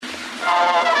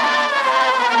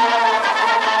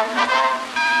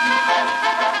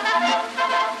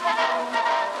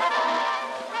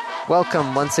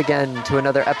Welcome once again to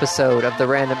another episode of the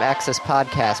Random Access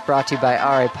Podcast, brought to you by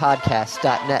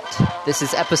rapodcast.net. This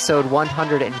is episode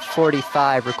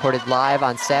 145, recorded live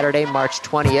on Saturday, March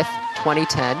 20th,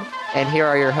 2010. And here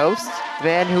are your hosts. The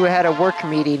man who had a work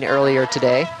meeting earlier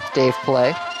today, Dave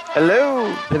Play.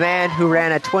 Hello. The man who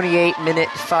ran a 28-minute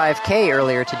 5K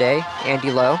earlier today,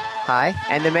 Andy Lowe. Hi.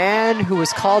 And the man who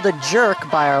was called a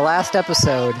jerk by our last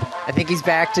episode. I think he's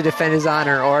back to defend his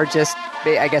honor, or just,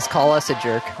 I guess, call us a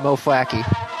jerk. Mo Flacky.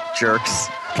 Jerks.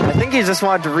 I think he just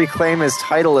wanted to reclaim his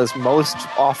title as most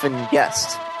often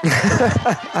guest.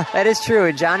 That is true,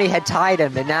 and Johnny had tied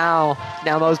him, and now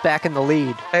Mo's back in the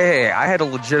lead. Hey, I had a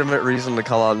legitimate reason to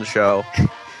come on the show.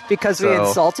 Because we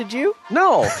insulted you?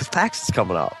 No, because PAX is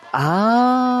coming up.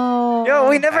 Oh. Yo,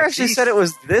 we never actually said it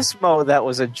was this Mo that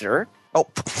was a jerk. Oh.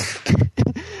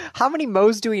 How many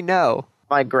Mo's do we know?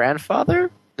 My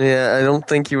grandfather? Yeah, I don't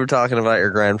think you were talking about your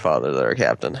grandfather there,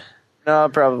 Captain. No,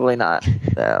 probably not.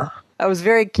 No. I was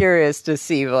very curious to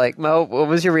see, like, Mo, what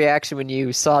was your reaction when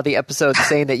you saw the episode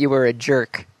saying that you were a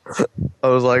jerk? I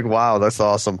was like, wow, that's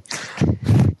awesome.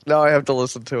 Now I have to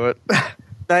listen to it.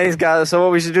 Nice, guys. So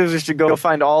what we should do is we should go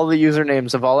find all the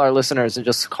usernames of all our listeners and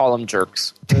just call them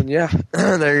jerks. And yeah,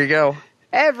 there you go.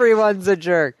 Everyone's a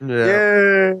jerk.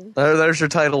 Yeah. There's your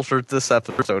title for this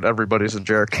episode. Everybody's a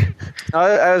jerk.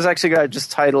 I was actually going to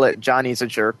just title it Johnny's a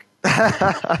Jerk.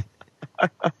 That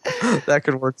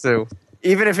could work too.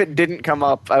 Even if it didn't come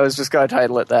up, I was just going to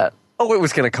title it that. Oh, it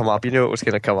was going to come up. You knew it was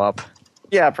going to come up.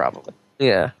 Yeah, probably.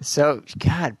 Yeah. So,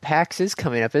 God, PAX is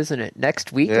coming up, isn't it?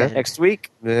 Next week? Yeah. Next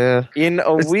week. Yeah. In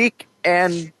a week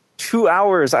and 2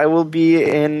 hours, I will be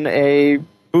in a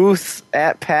booth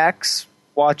at PAX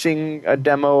watching a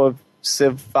demo of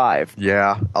Civ 5.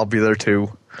 Yeah, I'll be there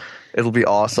too. It'll be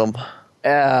awesome.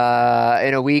 In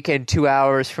a week and 2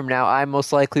 hours from now, I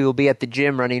most likely will be at the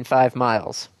gym running 5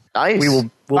 miles. Nice. We'll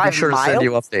be 5 sure to send miles?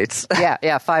 you updates.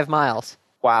 Yeah, 5 miles.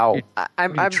 Wow.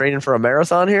 I'm training for a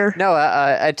marathon here? No,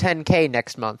 a 10K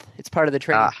next month. It's part of the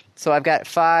training. So I've got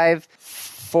 5,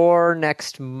 4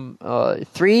 next,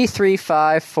 3, 3,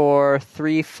 5, 4,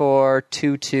 3, 4,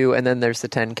 2, 2, and then there's the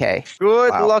 10K. Good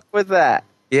luck with that.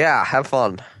 Yeah, have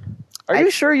fun. Are you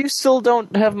sure you still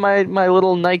don't have my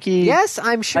little Nike? Yes,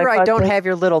 I'm sure I don't have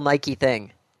your little Nike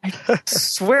thing. I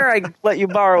swear I let you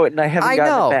borrow it and I haven't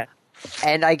gotten it back.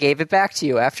 And I gave it back to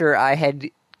you after I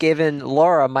had given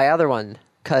Laura my other one,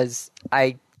 because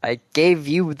I gave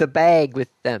you the bag with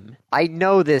them. I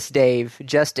know this, Dave.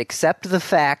 Just accept the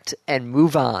fact and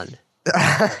move on.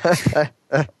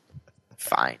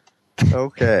 Fine.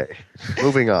 Okay.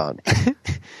 Moving on.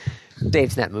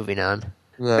 Dave's not moving on.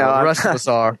 No, the rest of us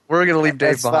are. We're going to leave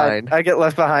Dave behind. I get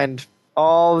left behind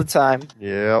all the time.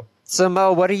 Yep. So,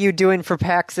 Mo, what are you doing for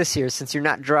PAX this year since you're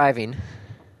not driving?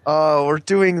 We're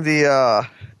doing the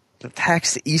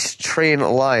PAX East Train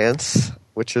Alliance,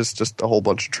 which is just a whole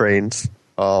bunch of trains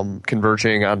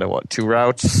converging onto, 2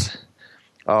 routes?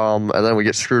 And then we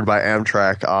get screwed by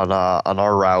Amtrak on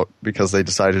our route because they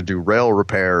decided to do rail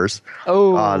repairs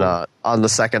on the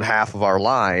second half of our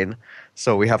line.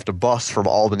 So we have to bus from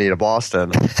Albany to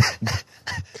Boston.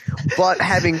 But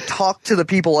having talked to the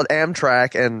people at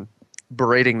Amtrak and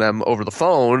berating them over the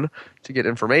phone to get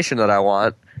information that I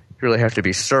want, you really have to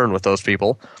be stern with those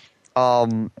people.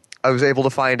 I was able to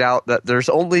find out that there's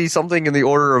only something in the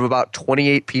order of about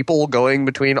 28 people going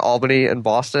between Albany and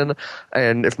Boston.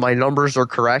 And if my numbers are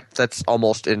correct, that's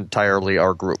almost entirely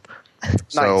our group.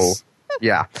 So,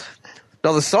 yeah.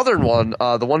 Now, the southern one,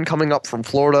 the one coming up from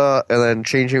Florida and then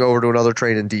changing over to another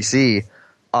train in D.C.,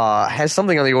 has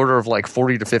something on the order of like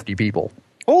 40 to 50 people.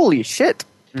 Holy shit.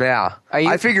 Yeah.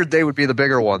 I figured they would be the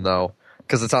bigger one, though,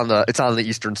 because it's on the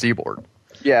eastern seaboard.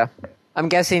 Yeah. I'm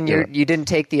guessing you didn't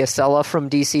take the Acela from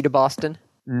D.C. to Boston?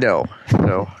 No,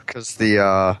 because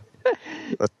the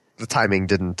timing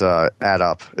didn't add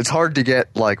up. It's hard to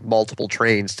get like multiple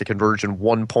trains to converge in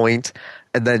one point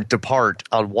and then depart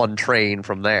on one train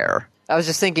from there. I was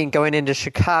just thinking going into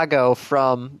Chicago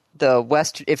from the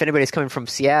west, if anybody's coming from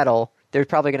Seattle, they're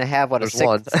probably going to have, a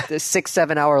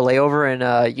 6-7 hour layover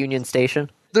in Union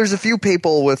Station. There's a few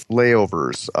people with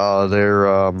layovers. They're,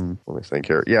 let me think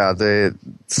here. Yeah,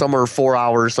 some are 4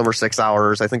 hours, some are 6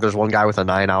 hours. I think there's one guy with a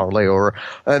 9-hour layover.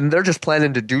 And they're just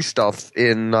planning to do stuff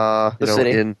in,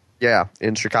 city.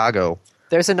 in Chicago.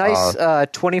 There's a nice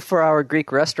 24-hour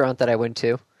Greek restaurant that I went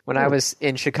to when I was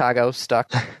in Chicago,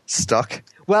 stuck. Stuck?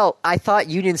 Well, I thought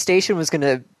Union Station was going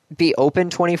to be open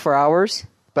 24 hours,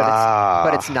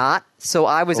 but it's not. So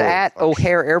I was at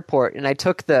O'Hare Airport, and I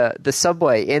took the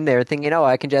subway in there thinking,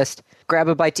 I can just grab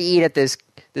a bite to eat at this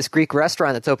Greek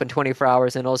restaurant that's open 24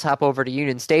 hours, and I'll just hop over to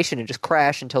Union Station and just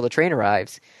crash until the train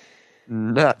arrives.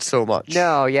 not so much.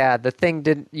 No, yeah,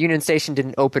 Union Station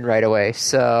didn't open right away,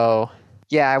 so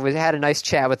yeah, I had a nice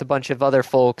chat with a bunch of other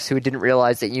folks who didn't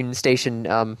realize that Union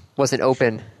Station wasn't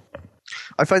open.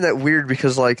 I find that weird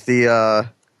because like the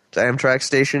Amtrak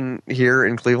station here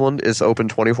in Cleveland is open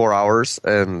 24 hours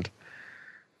and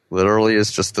literally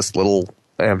is just this little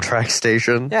Amtrak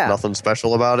station. Yeah. Nothing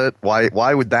special about it.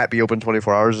 Why would that be open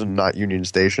 24 hours and not Union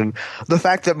Station? The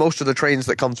fact that most of the trains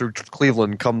that come through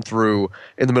Cleveland come through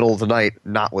in the middle of the night,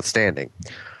 notwithstanding.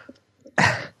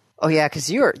 Oh yeah,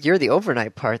 because you're the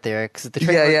overnight part there. Cause the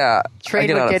train I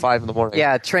get out at 5 in the morning.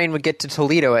 Yeah, train would get to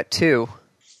Toledo at 2.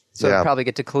 So Yeah. it'd probably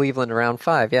get to Cleveland around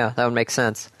 5. Yeah, that would make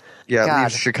sense. Yeah, it God.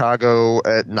 leaves Chicago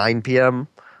at 9 p.m.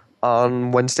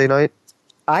 on Wednesday night.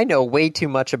 I know way too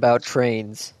much about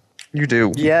trains. You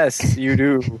do. Yes, you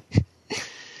do.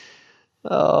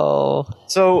 Oh.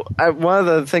 So one of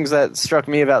the things that struck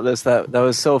me about this that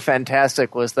was so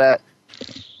fantastic was that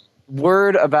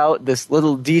word about this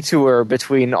little detour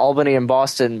between Albany and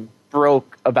Boston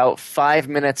broke about 5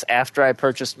 minutes after I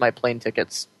purchased my plane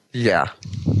tickets. Yeah.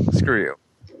 Screw you.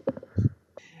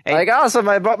 Hey. Like, awesome,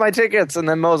 I bought my tickets. And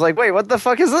then Mo was like, wait, what the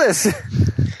fuck is this?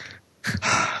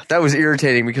 That was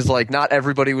irritating because, like, not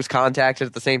everybody was contacted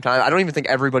at the same time. I don't even think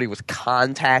everybody was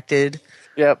contacted.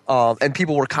 Yep. And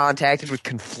people were contacted with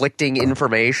conflicting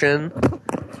information.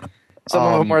 Some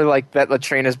of them were like, that the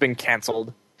train has been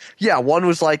canceled. Yeah, one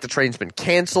was like, the train's been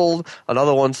canceled.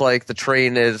 Another one's like, the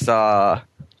train is, the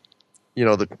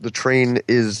train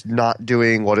is not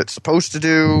doing what it's supposed to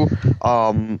do.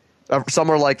 Some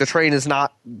are like, the train is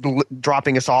not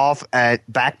dropping us off at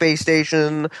Back Bay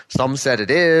Station. Some said it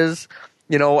is.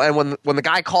 And when the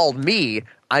guy called me,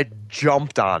 I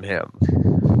jumped on him.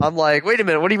 I'm like, wait a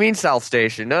minute, what do you mean South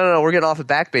Station? No, we're getting off at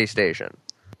Back Bay Station.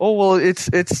 Oh, well,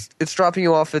 it's dropping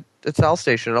you off at South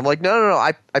Station. And I'm like, no,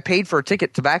 I paid for a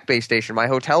ticket to Back Bay Station. My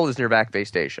hotel is near Back Bay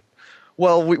Station.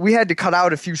 Well, we had to cut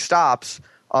out a few stops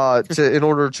in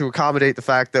order to accommodate the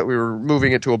fact that we were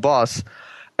moving it to a bus.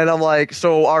 And I'm like,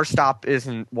 so our stop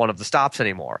isn't one of the stops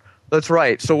anymore. That's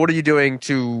right. So what are you doing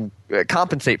to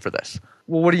compensate for this?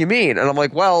 Well, what do you mean? And I'm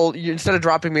like, well, instead of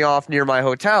dropping me off near my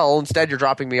hotel, instead you're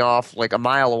dropping me off like a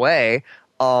mile away.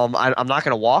 I'm not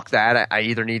going to walk that. I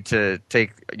either need to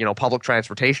take, public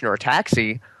transportation or a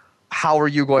taxi. How are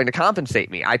you going to compensate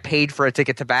me? I paid for a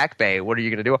ticket to Back Bay. What are you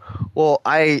going to do? Well,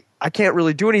 I can't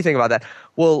really do anything about that.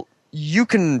 Well, you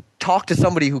can talk to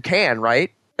somebody who can,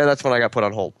 right? And that's when I got put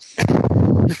on hold.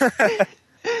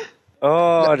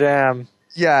 Oh, damn.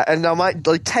 Yeah, and now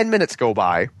 10 minutes go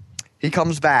by. He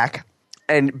comes back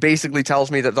and basically tells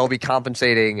me that they'll be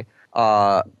compensating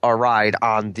our ride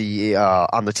on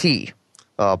the T,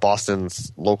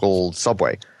 Boston's local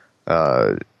subway.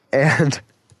 And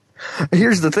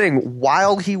here's the thing.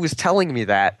 While he was telling me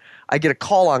that, I get a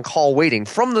call waiting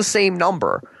from the same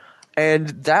number. And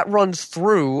that runs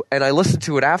through, and I listen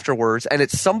to it afterwards, and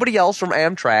it's somebody else from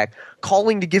Amtrak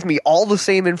calling to give me all the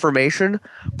same information,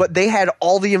 but they had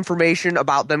all the information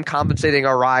about them compensating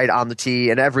our ride on the T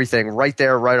and everything right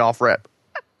there, right off rip.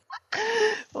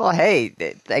 Well, hey,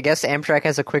 I guess Amtrak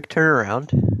has a quick turnaround.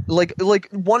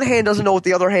 Like one hand doesn't know what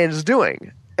the other hand is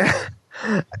doing.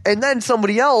 And then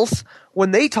somebody else,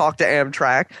 when they talk to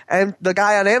Amtrak, and the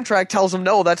guy on Amtrak tells them,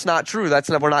 no, that's not true.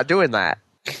 We're not doing that.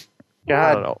 I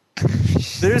don't God, know.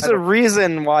 there's a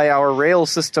reason why our rail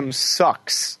system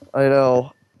sucks. I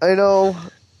know.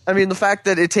 I mean, the fact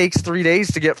that it takes 3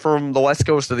 days to get from the West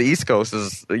Coast to the East Coast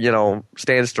is,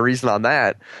 stands to reason on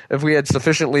that. If we had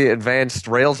sufficiently advanced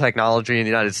rail technology in the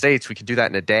United States, we could do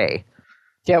that in a day.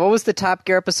 Yeah, what was the Top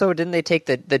Gear episode? Didn't they take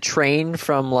the train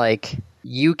from, like,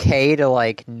 UK to,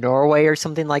 like, Norway or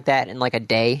something like that in, like, a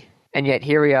day? And yet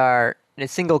here we are in a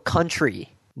single country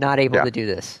not able to do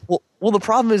this. Well, the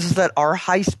problem is that our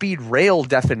high-speed rail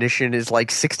definition is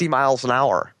like 60 miles an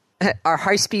hour. Our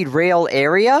high-speed rail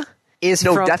area is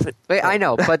No, from... definitely. Wait, I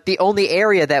know, but the only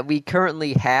area that we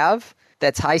currently have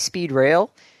that's high-speed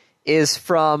rail is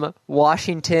from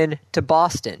Washington to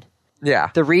Boston.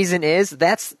 Yeah. The reason is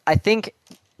I think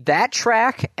that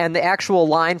track and the actual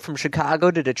line from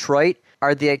Chicago to Detroit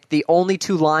are the only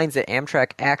two lines that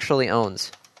Amtrak actually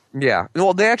owns. Yeah.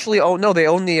 Well, they actually own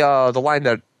the line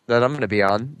that I'm going to be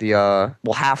on,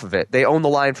 half of it. They own the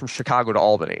line from Chicago to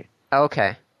Albany.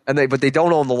 Okay. But they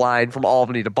don't own the line from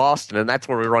Albany to Boston, and that's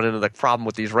where we run into the problem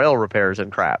with these rail repairs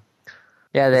and crap.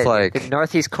 Yeah, It's the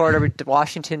Northeast Corridor,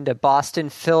 Washington to Boston,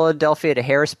 Philadelphia to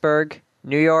Harrisburg,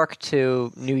 New York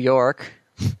to New York,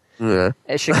 Yeah.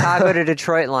 Chicago to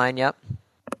Detroit line, yep.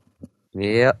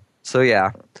 Yep. So,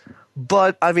 yeah.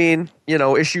 But, I mean,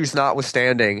 issues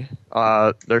notwithstanding,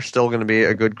 there's still going to be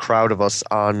a good crowd of us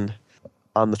on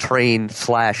the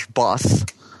train/bus.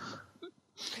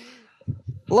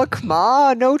 Look,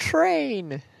 Ma, no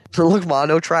train. Look, Ma,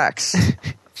 no tracks.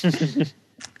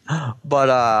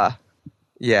 But,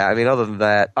 yeah, I mean, other than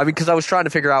that, I mean, because I was trying to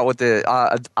figure out what the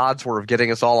odds were of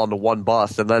getting us all onto one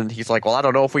bus, and then he's like, well, I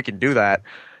don't know if we can do that.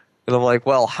 And I'm like,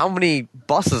 well, how many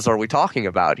buses are we talking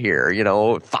about here?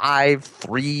 5,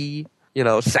 3,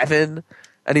 7?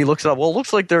 And he looks it up. Well, it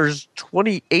looks like there's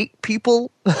 28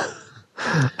 people.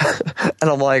 And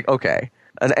I'm like, okay,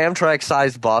 an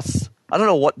Amtrak-sized bus. I don't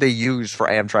know what they use for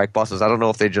Amtrak buses. I don't know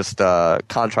if they just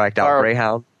contract out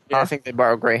Greyhound. Yeah, I think they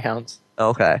borrow Greyhounds.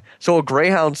 Okay. So a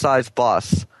Greyhound-sized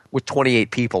bus with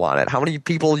 28 people on it. How many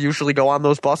people usually go on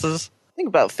those buses? I think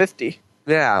about 50.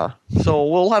 Yeah. So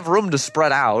we'll have room to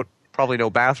spread out. Probably no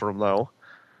bathroom, though.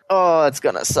 Oh, it's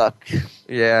gonna suck.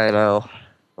 Yeah, I know.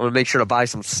 I'm gonna make sure to buy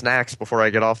some snacks before I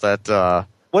get off that.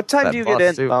 What time that do you get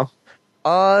bus, in? too.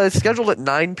 Oh. It's scheduled at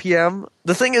 9 p.m.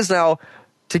 The thing is now,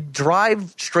 to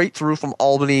drive straight through from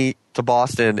Albany to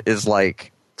Boston is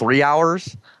like 3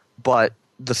 hours, but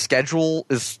the schedule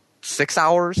is 6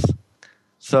 hours.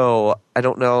 So I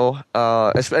don't know,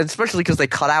 especially because they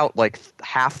cut out like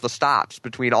half the stops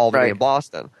between Albany and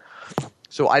Boston.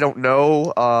 So I don't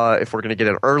know if we're going to get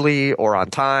in early or on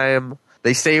time.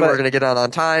 They say we're going to get on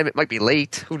time. It might be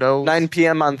late. Who knows? 9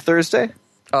 p.m. on Thursday?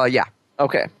 Yeah.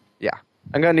 Okay. Yeah.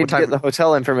 I'm going to need to get the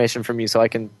hotel information from you so I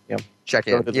can check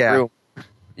go in. to the room.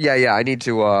 Yeah. I need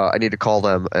to call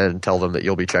them and tell them that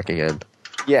you'll be checking in.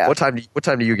 Yeah. What time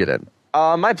do you get in?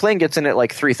 My plane gets in at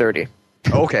like 3:30.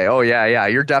 Okay. Oh yeah.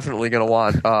 You're definitely going to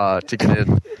want to get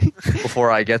in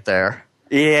before I get there.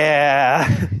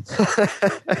 Yeah.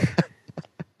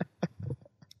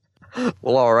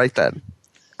 Well, all right then.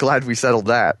 Glad we settled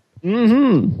that.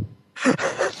 Mm-hmm.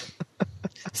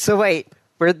 So wait,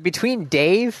 we're between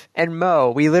Dave and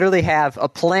Mo. We literally have a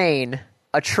plane,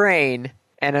 a train,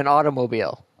 and an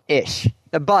automobile-ish.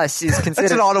 The bus is considered...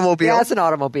 That's an automobile. Yeah, it's an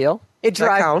automobile. It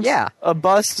drives... That counts. Yeah. A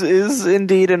bus is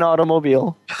indeed an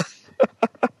automobile.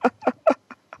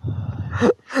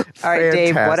 All right,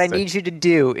 Dave, what I Fantastic. need you to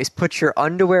do is put your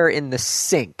underwear in the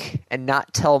sink and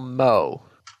not tell Mo.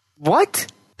 What?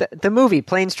 The movie,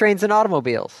 Planes, Trains, and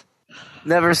Automobiles.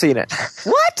 Never seen it.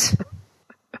 What?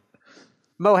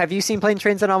 Mo, have you seen Planes,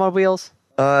 Trains, and Automobiles?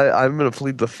 I'm going to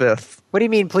plead the fifth. What do you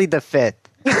mean, plead the fifth?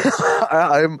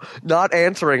 I'm not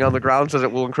answering on the grounds that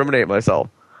it will incriminate myself.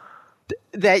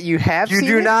 That you have You seen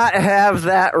do it? not have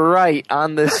that right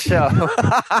on this show.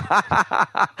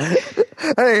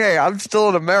 Hey, I'm still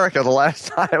in America the last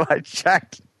time I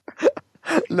checked.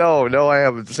 No, I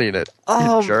haven't seen it.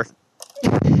 You jerk.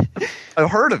 I've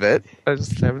heard of it. I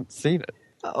just haven't seen it.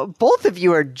 Both of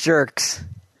you are jerks.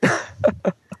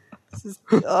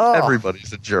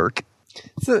 Everybody's a jerk.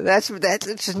 So that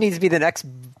just needs to be the next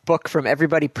book from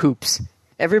Everybody Poops.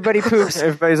 Everybody poops.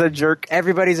 Everybody's a jerk.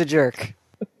 Everybody's a jerk.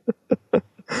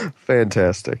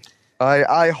 Fantastic.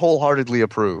 I wholeheartedly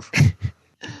approve.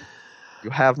 You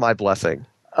have my blessing.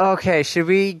 Okay, should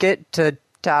we get to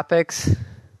topics?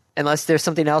 Unless there's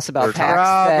something else about PAX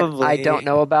that Probably. I don't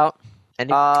know about.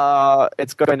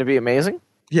 It's going to be amazing.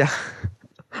 Yeah.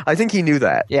 I think he knew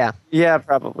that. Yeah. Yeah,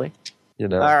 probably. You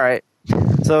know. All right.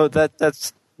 So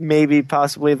that's maybe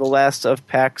possibly the last of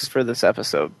PAX for this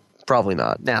episode. Probably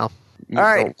not. Now, All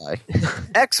right. Don't lie.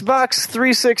 Xbox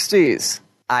 360s.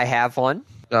 I have one.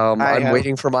 I I'm have-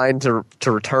 waiting for mine to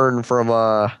return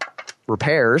from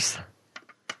repairs.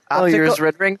 Oh, yours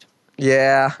red ringed?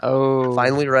 Yeah. Oh.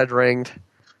 Finally red ringed.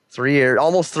 3 years,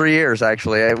 almost 3 years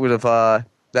actually. It would have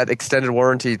that extended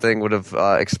warranty thing would have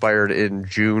expired in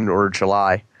June or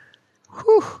July.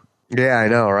 Whew. Yeah, I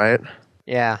know, right?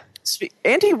 Yeah.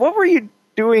 Andy, what were you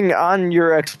doing on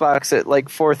your Xbox at like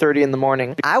 4:30 in the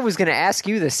morning? I was going to ask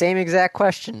you the same exact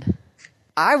question.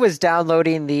 I was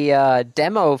downloading the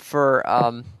demo for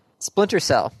Splinter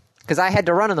Cell because I had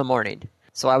to run in the morning,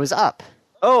 so I was up.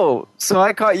 Oh, so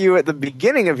I caught you at the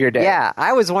beginning of your day. Yeah,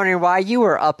 I was wondering why you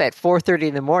were up at 4:30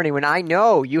 in the morning when I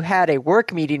know you had a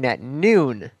work meeting at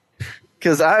noon.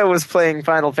 Because I was playing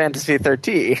Final Fantasy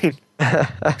 13.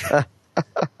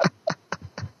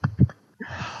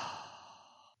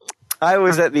 I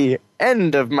was at the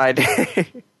end of my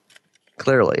day.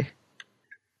 Clearly.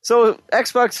 So,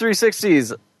 Xbox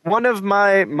 360s, one of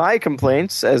my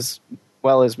complaints, as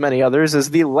well as many others, is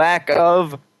the lack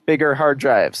of bigger hard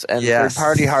drives and Yes.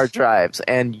 third-party hard drives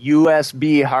and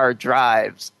USB hard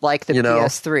drives. Like the You know.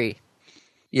 PS3.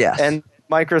 Yes. And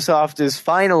Microsoft is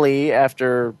finally,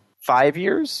 after 5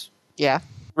 years, Yeah.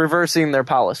 reversing their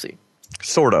policy.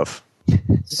 sort of.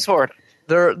 Sort of.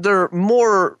 They're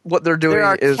more what they're doing There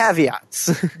are is caveats.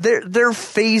 they're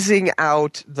phasing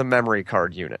out the memory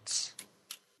card units.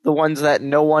 the ones that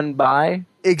no one buy.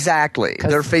 Exactly.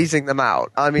 They're phasing them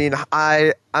out. I mean,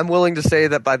 I'm willing to say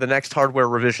that by the next hardware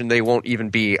revision, they won't even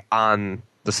be on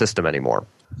the system anymore.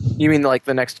 You mean like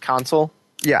the next console?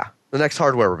 Yeah, the next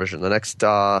hardware revision, the next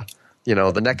the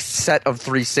next set of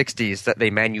 360s that they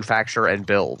manufacture and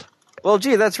build. Well,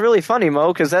 gee, that's really funny,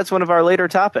 Mo, because that's one of our later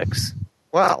topics.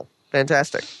 Wow,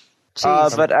 fantastic.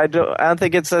 But I don't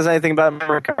think it says anything about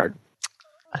memory card.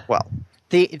 Well,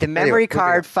 The memory Anyway,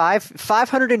 card,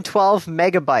 512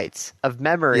 megabytes of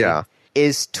memory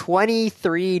is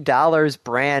 $23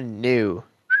 brand new.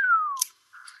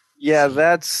 Yeah,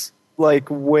 that's like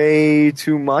way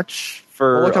too much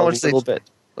for look how a much little bit.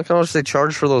 Look how much they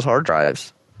charge for those hard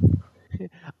drives.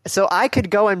 So I could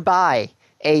go and buy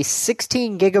a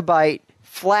 16 gigabyte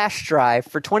flash drive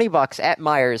for $20 at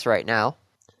Myers right now.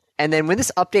 And then when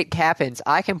this update happens,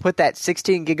 I can put that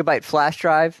 16 gigabyte flash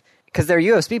drive, because there are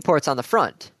USB ports on the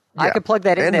front. I Yeah, could plug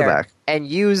that in and the there back. and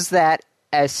use that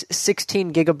as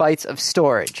 16 gigabytes of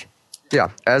storage. Yeah,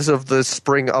 as of the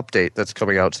spring update that's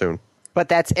coming out soon. But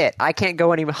that's it. I can't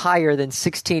go any higher than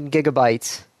 16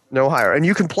 gigabytes. No higher, and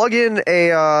you can plug in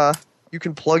a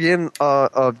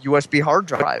USB hard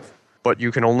drive, but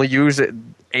you can only use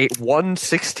one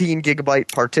 16 gigabyte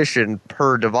partition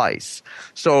per device.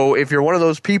 So if you're one of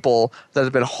those people that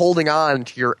have been holding on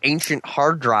to your ancient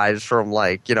hard drives from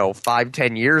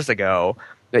 5-10 years ago,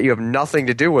 that you have nothing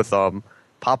to do with them,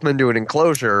 pop them into an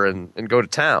enclosure and go to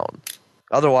town.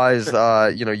 Otherwise,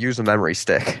 use a memory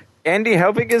stick. Andy,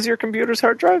 how big is your computer's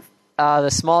hard drive? The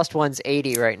smallest one's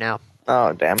 80 right now.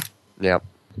 Oh, damn. Yep,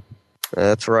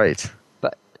 that's right.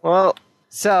 Well,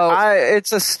 So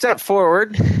it's a step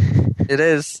forward. It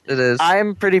is.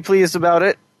 I'm pretty pleased about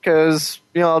it because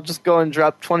I'll just go and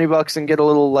drop $20 and get a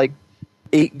little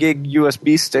 8 gig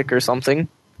USB stick or something.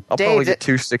 I'll Dave, probably get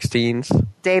two 16s.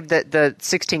 Dave, the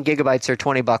 16 gigabytes are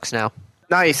 $20 now.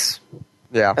 Nice,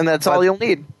 Yeah, and that's all you'll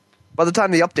need. By the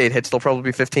time the update hits, they'll probably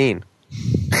be 15.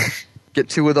 Get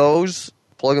two of those,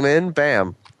 plug them in,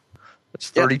 bam. It's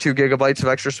 32 gigabytes of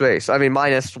extra space. I mean,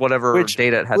 minus whatever Which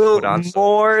data it has will to put on.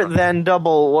 more than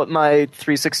double what my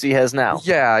 360 has now.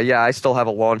 Yeah, I still have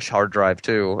a launch hard drive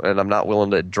too, and I'm not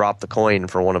willing to drop the coin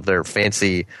for one of their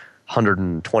fancy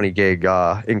 120 gig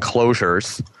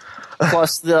enclosures.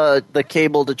 Plus the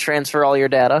cable to transfer all your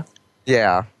data.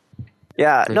 Yeah.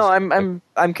 Yeah, no,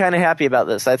 I'm kind of happy about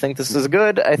this. I think this is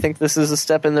good. I think this is a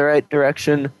step in the right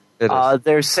direction. It is.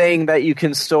 They're saying that you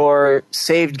can store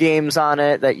saved games on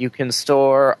it, that you can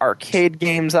store arcade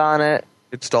games on it.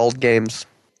 Installed games.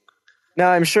 Now,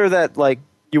 I'm sure that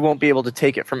you won't be able to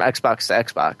take it from Xbox to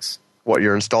Xbox. What,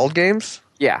 your installed games?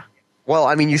 Yeah. Well,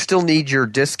 I mean, you still need your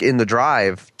disc in the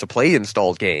drive to play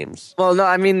installed games. Well, no,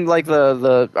 I mean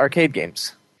the arcade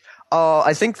games.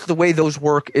 I think the way those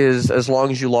work is as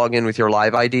long as you log in with your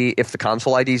live ID, if the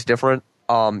console ID is different,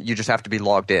 you just have to be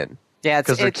logged in. Yeah,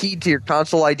 Because they're keyed to your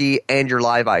console ID and your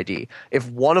live ID. If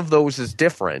one of those is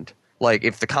different, like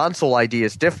if the console ID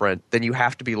is different, then you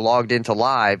have to be logged into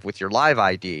live with your live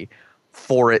ID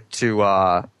for it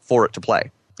to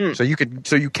play. So you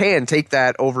can take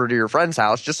that over to your friend's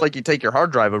house, just like you take your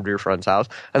hard drive over to your friend's house,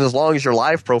 and as long as your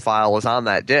live profile is on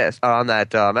that disc, on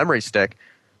that memory stick,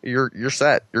 you're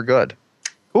set. You're good.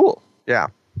 Cool. Yeah.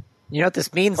 You know what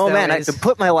this means, Oh though, man, I is... can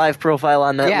put my live profile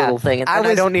on that Yeah, little thing, and I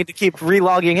then I don't need to keep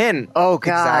re-logging in. Oh,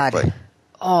 God. Exactly.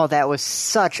 Oh, that was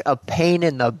such a pain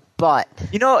in the butt.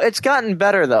 It's gotten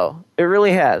better, though. It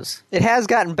really has. It has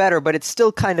gotten better, but it's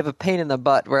still kind of a pain in the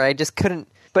butt where I just couldn't...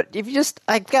 But if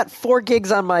I've got 4 gigs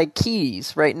on my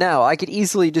keys right now. I could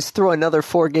easily just throw another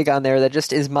 4 gig on there that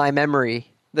just is my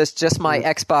memory. That's just my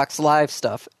Xbox Live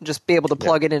stuff. Just be able to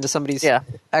plug it into somebody's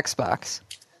Xbox.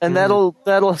 And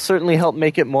that'll certainly help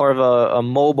make it more of a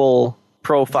mobile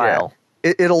profile.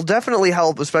 Yeah. It'll definitely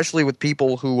help, especially with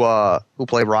people who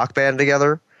play Rock Band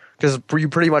together, because you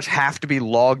pretty much have to be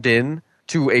logged in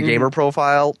to a gamer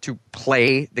profile to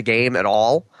play the game at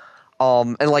all.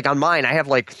 And on mine, I have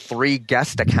 3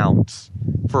 guest accounts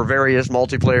for various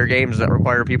multiplayer games that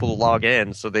require people to log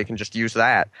in, so they can just use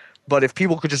that. But if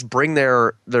people could just bring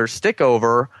their stick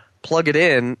over, plug it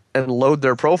in, and load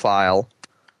their profile,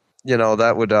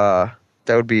 that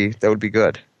would be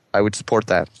good. I would support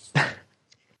that.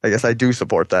 I guess I do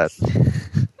support that.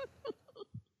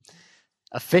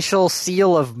 Official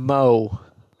seal of Mo.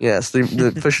 Yes,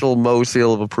 the official Mo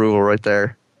seal of approval right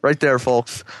there. Right there,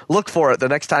 folks. Look for it the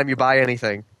next time you buy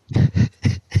anything.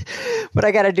 What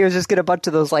I gotta do is just get a bunch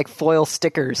of those foil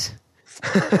stickers.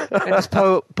 And just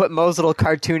put Mo's little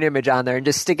cartoon image on there and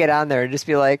just stick it on there and just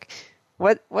be like,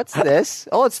 what's this?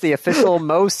 Oh, it's the official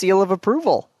Mo seal of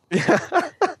approval.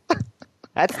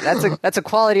 That's a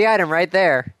quality item right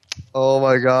there. Oh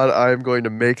my god, I'm going to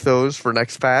make those for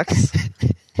next PAX.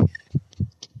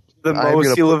 The I'm Mo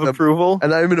gonna seal put of them- approval.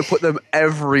 And I'm going to put them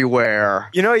everywhere.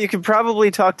 You know, you could probably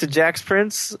talk to Jax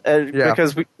Prince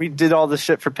because we did all this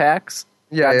shit for PAX.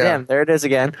 Yeah, God yeah. damn, there it is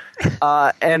again.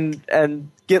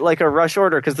 And get like a rush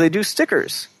order because they do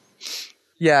stickers.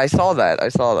 Yeah, I saw that.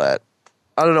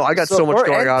 I don't know. I got so much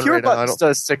going on Pure right now. I Buttons don't.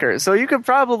 does stickers, so you could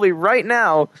probably right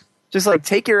now just like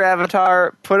take your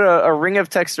avatar, put a ring of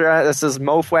text around it that says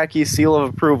Mofwacky seal of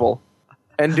approval,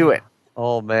 and do it.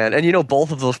 Oh man, and you know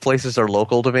both of those places are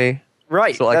local to me.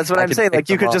 Right, So, like, that's what I I'm could saying. pick Like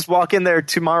you them could up. just walk in there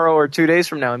tomorrow or 2 days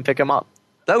from now and pick them up.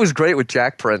 That was great with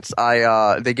Jack Prince.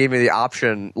 They gave me the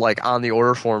option, like on the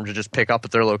order form, to just pick up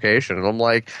at their location, and I'm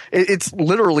like, it's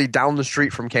literally down the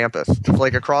street from campus,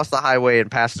 like across the highway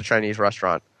and past the Chinese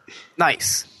restaurant.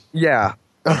 Nice. Yeah.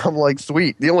 I'm like,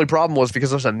 sweet. The only problem was because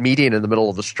there's a median in the middle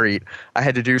of the street, I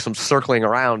had to do some circling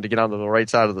around to get onto the right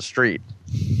side of the street.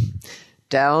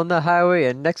 Down the highway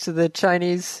and next to the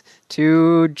Chinese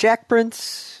to Jack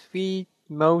Prince.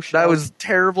 That was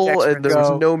terrible, Jack's and there was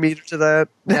Go. no meter to that.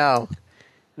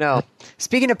 No.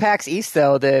 Speaking of PAX East,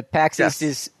 though, the PAX Yes. East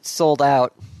is sold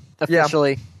out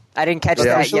officially. I didn't catch Yeah.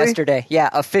 that Officially? yesterday. Yeah,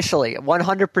 officially.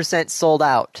 100% sold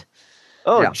out.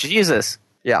 Oh, Yeah. Jesus.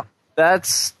 Yeah.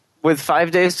 That's with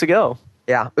 5 days to go.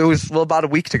 Yeah. It was, about a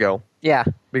week to go, Yeah.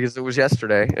 because it was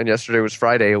yesterday, and yesterday was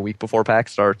Friday, a week before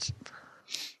PAX starts.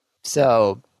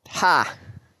 So,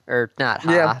 or not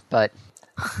Yeah. but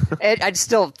I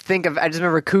still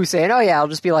remember Koo saying, "Oh yeah, I'll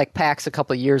just be like PAX a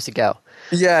couple years ago."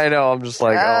 Yeah, I know. I'm just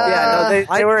like, Yeah, no, they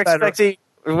I were better. expecting.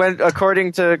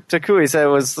 According to Kui, said it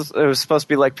was supposed to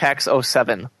be like PAX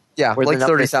 07. Yeah, where the like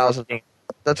numbers 30,000. were-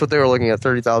 That's what they were looking at,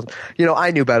 30,000. You know,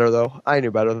 I knew better, though. I knew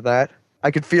better than that.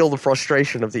 I could feel the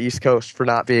frustration of the East Coast for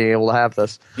not being able to have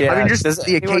this. Yeah, I mean, just does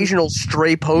the anyone- occasional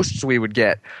stray posts we would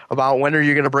get about when are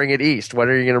you going to bring it east? When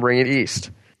are you going to bring it east?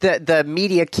 The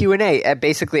media Q&A at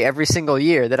basically every single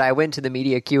year that I went to the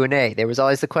media Q&A, there was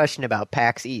always the question about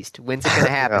PAX East. When's it going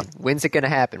to happen? When's it going to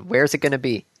happen? Where's it going to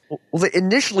be? Well, they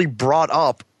initially brought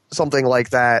up something like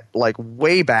that, like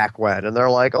way back when, and they're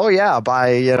like, "Oh yeah,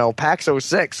 by PAX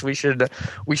 06, we should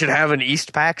have an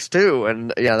East PAX too,"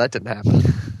 and yeah, that didn't happen.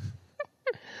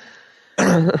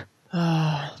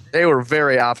 They were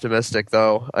very optimistic,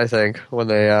 though. I think when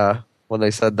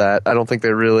they said that, I don't think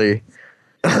they really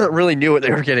really knew what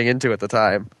they were getting into at the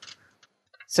time.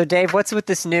 So Dave, what's with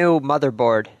this new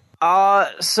motherboard?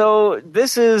 So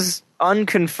this is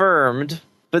unconfirmed,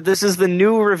 but this is the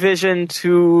new revision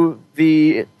to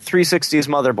the 360's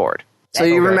motherboard. So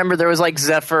you Okay. remember there was like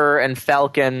Zephyr and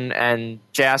Falcon and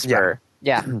Jasper.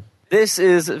 Yeah. This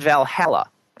is Valhalla.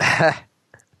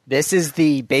 This is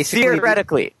the basically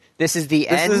Theoretically. this is the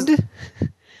This is- end.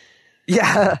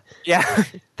 Yeah, Yeah.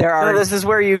 There are No, this is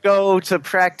where you go to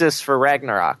practice for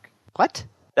Ragnarok. what?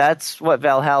 That's what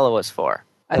Valhalla was for.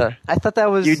 I thought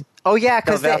that was. You- oh yeah,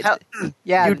 because No,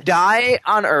 yeah, You die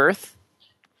on Earth,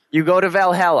 you go to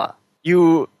Valhalla.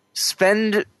 You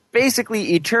spend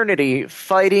basically eternity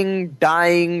fighting,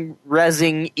 dying,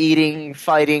 rezzing, eating,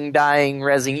 fighting, dying,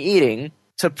 rezzing, eating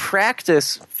to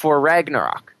practice for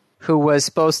Ragnarok. who was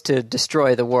supposed to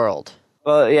destroy the world.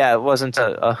 Well, yeah, it wasn't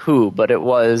a who, but it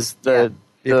was the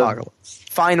apocalypse.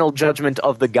 final judgment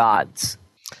of the gods.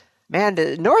 Man,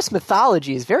 Norse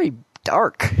mythology is very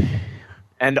dark.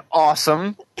 And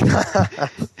awesome.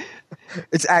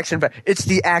 It's action. It's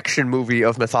the action movie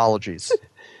of mythologies.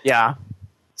 Yeah.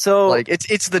 So Like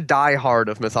it's the Die Hard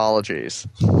of mythologies.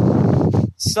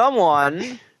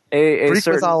 someone, a Greek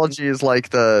certain mythology is like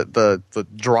the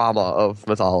drama of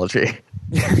mythology.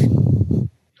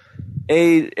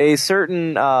 a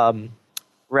certain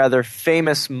rather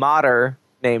famous modder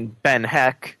named Ben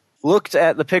Heck looked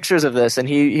at the pictures of this, and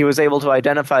he was able to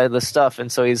identify the stuff,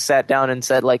 and so he sat down and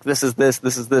said, like, this is this,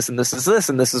 this is this, and this is this,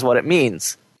 and this is what it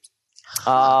means.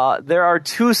 There are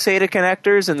two SATA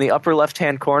connectors in the upper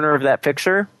left-hand corner of that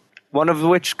picture, one of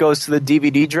which goes to the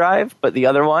DVD drive, but the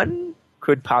other one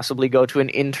could possibly go to an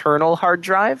internal hard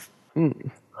drive.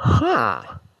 Huh.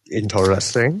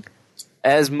 Interesting.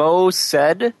 As Mo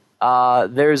said,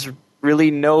 there's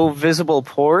really no visible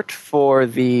port for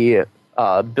the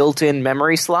built-in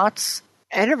memory slots.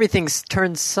 And everything's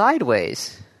turned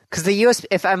sideways. Because the USB,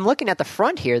 if I'm looking at the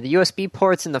front here, the USB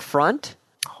port's in the front.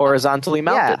 Horizontally Yeah,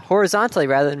 mounted. horizontally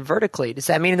rather than vertically. Does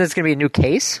that mean there's going to be a new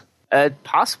case?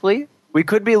 Possibly. We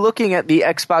could be looking at the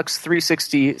Xbox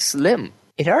 360 Slim.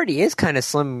 It already is kind of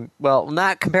slim. Well,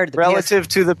 not compared to the Relative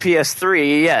to the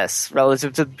PS3, yes.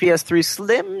 Relative to the PS3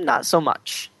 Slim, not so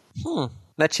much.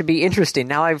 That should be interesting.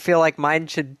 Now I feel like mine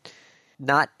should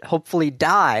not hopefully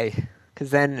die. Because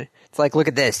then it's like, look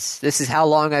at this. This is how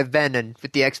long I've been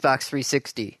with the Xbox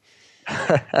 360.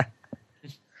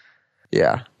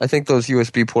 Yeah, I think those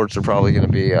USB ports are probably going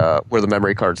to be where the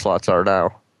memory card slots are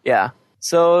now. Yeah.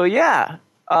 So yeah,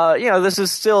 this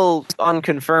is still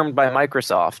unconfirmed by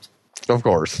Microsoft, Of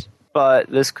course. but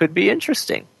this could be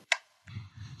interesting.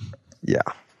 Yeah,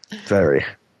 very.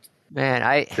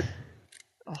 Man,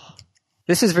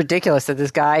 this is ridiculous that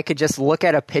this guy could just look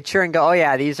at a picture and go, "Oh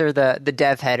yeah, these are the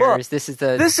dev headers. Well, this is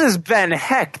the." This is Ben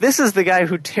Heck. This is the guy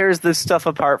who tears this stuff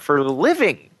apart for a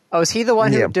living. Oh, is he the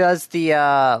one Yeah. who does the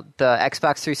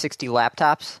Xbox 360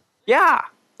 laptops? Yeah.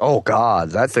 Oh, God,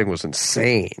 that thing was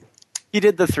insane. He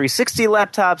did the 360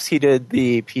 laptops. He did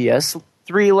the PS3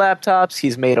 laptops.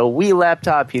 He's made a Wii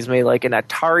laptop. He's made like an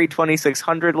Atari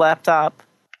 2600 laptop.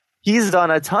 He's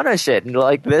done a ton of shit. And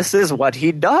like, this is what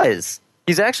he does.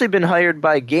 He's actually been hired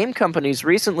by game companies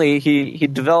recently. He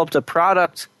developed a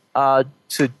product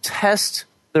to test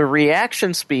the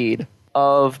reaction speed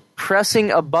of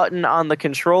pressing a button on the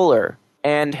controller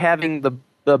and having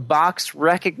the box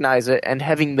recognize it and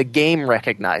having the game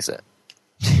recognize it.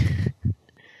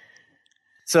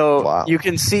 So Wow. you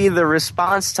can see the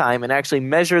response time and actually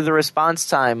measure the response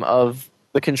time of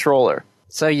the controller.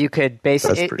 So you could That's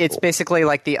pretty it's cool. basically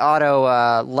like the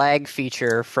auto lag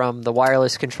feature from the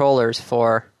wireless controllers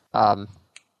for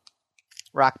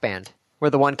Rock Band,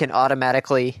 where the one can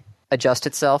automatically adjust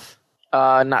itself.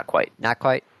 Not quite. Not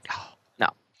quite. No.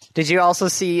 Did you also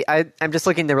see? I'm just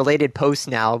looking at the related post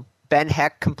now. Ben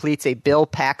Heck completes a Bill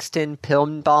Paxton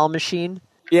pinball machine.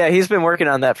 Yeah, he's been working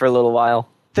on that for a little while.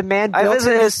 The man I built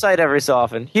visit it. his site every so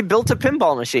often. He built a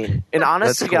pinball machine. An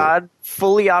honest to That's cool. God,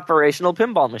 fully operational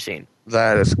pinball machine.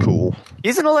 That is cool.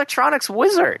 He's an electronics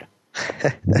wizard.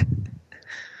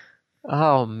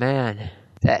 Oh man,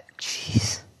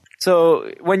 jeez.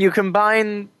 So when you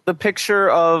combine the picture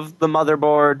of the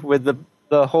motherboard with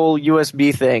the whole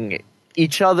USB thing,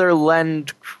 each other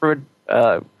lend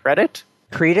credit?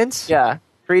 Credence? Yeah.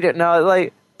 Credit. No,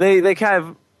 like they kind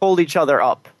of hold each other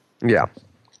up. Yeah.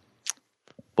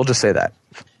 We'll just say that.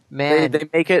 Man, They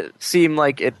make it seem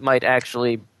like it might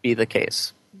actually be the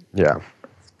case. Yeah.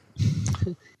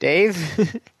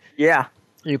 Dave, Yeah.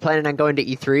 are you planning on going to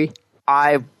E3?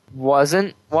 I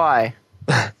wasn't. Why?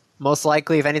 Most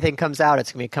likely, if anything comes out,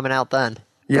 it's gonna be coming out then.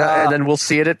 Yeah, and then we'll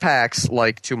see it at PAX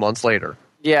like 2 months later.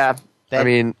 Yeah. I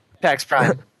mean, PAX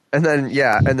Prime. and then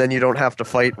you don't have to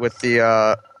fight with the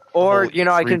Or, whole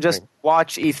I E3 can just thing.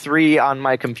 watch E3 on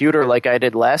my computer like I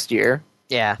did last year.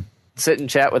 Yeah. Sit and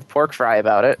chat with Pork Fry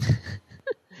about it.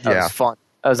 That Yeah. was fun.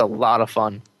 That was a lot of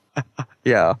fun.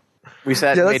 Yeah. We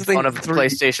sat Yeah, and that's made the fun thing, of the 3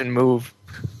 PlayStation Move.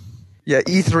 Yeah,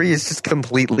 E3 is just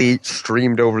completely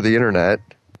streamed over the internet,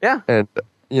 Yeah. and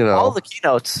All the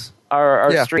keynotes are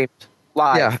Yeah. streamed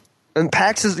live. yeah, and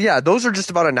PAX is those are just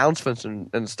about announcements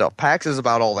and stuff. PAX is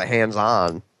about all the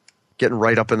hands-on, getting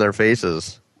right up in their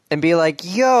faces. And be like,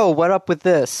 yo, what up with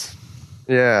this?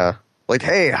 Yeah, like,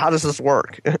 hey, how does this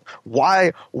work?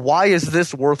 Why is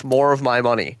this worth more of my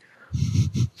money?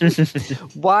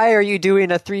 Why are you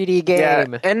doing a 3D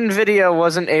game? Yeah, NVIDIA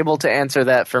wasn't able to answer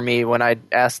that for me when I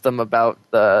asked them about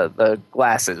the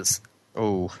glasses.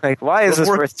 Oh, Like, why is But this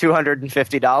we're- worth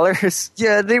 $250?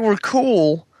 yeah, they were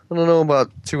cool. I don't know about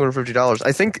 $250.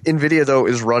 I think Nvidia though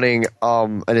is running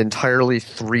an entirely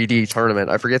 3D tournament.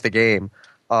 I forget the game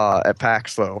at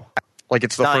PAX though. Like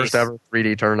it's the Nice. first ever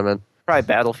 3D tournament. Probably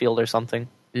Battlefield or something.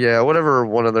 Yeah, whatever.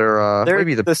 One of their They're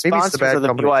maybe the the maybe it's sponsors the bad of the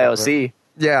company BYOC.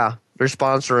 Yeah, they're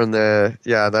sponsoring they're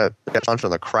sponsoring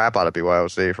the crap out of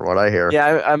BYOC from what I hear.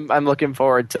 Yeah, I'm looking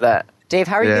forward to that. Dave,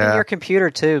 how are you Yeah. getting your computer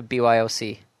to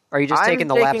BYOC? Or are you just taking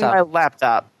the laptop? my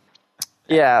laptop.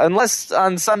 Yeah, unless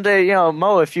on Sunday,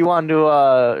 Mo, if you want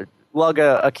to lug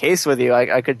a case with you,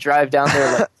 I could drive down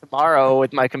there like tomorrow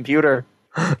with my computer.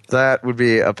 That would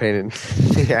be a pain in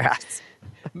the ass.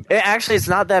 Actually, it's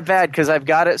not that bad because I've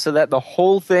got it so that the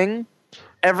whole thing,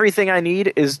 everything I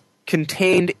need is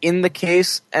contained in the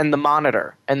case and the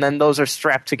monitor, and then those are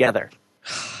strapped together.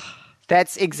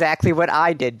 That's exactly what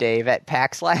I did, Dave, at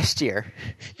PAX last year.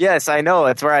 Yes, I know.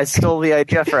 That's where I stole the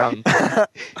idea from.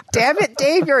 Damn it,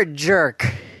 Dave, you're a jerk.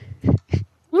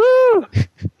 Woo!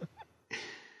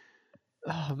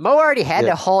 Mo already had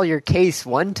to haul your case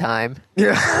one time.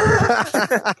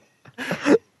 Yeah.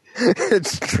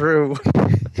 It's true.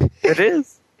 It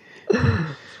is.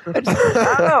 I don't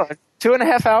know.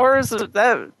 2.5 hours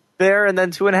that there, and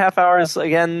then 2.5 hours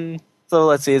again. So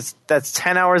let's see, that's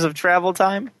 10 hours of travel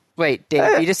time. Wait,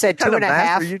 Dave, you just said Kinda 2.5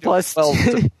 math for you to- plus well,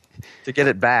 two. to get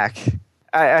it back.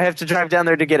 I have to drive down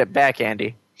there to get it back,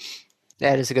 Andy.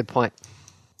 That is a good point.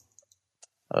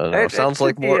 I don't know. It Sounds should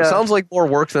like be, more. Sounds like more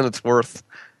work than it's worth.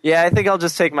 Yeah, I think I'll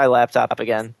just take my laptop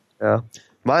again. Yeah,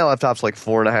 my laptop's like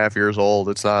 4.5 years old.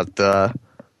 It's not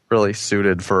really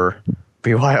suited for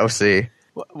BYOC.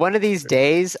 One of these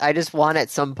days, I just want at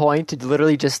some point to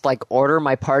literally just like order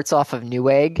my parts off of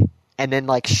Newegg and then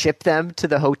like ship them to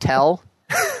the hotel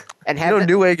and have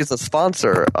Newegg is a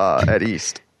sponsor at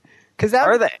East. Because that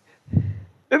Are they?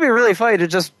 It'd be really funny to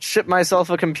just ship myself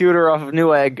a computer off of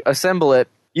Newegg, assemble it,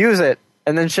 use it,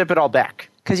 and then ship it all back.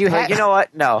 Because you have, you know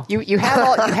what? No. you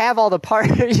have all the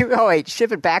parts.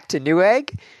 Ship it back to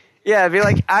Newegg. Yeah, it'd be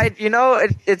like,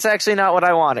 it's actually not what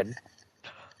I wanted.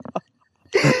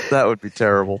 That would be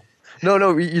terrible. No,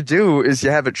 what you do is you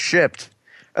have it shipped,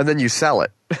 and then you sell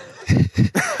it.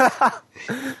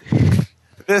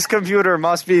 This computer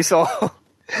must be sold.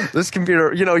 This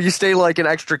computer, you stay like an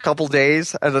extra couple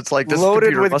days, and it's like, this Loaded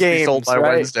computer with must be sold games, by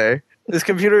right? Wednesday. This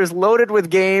computer is loaded with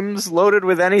games, loaded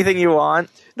with anything you want.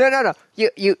 No.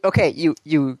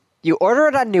 You order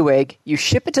it on Newegg, you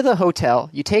ship it to the hotel,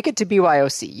 you take it to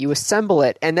BYOC, you assemble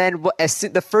it, and then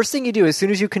the first thing you do as soon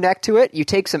as you connect to it, you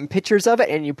take some pictures of it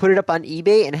and you put it up on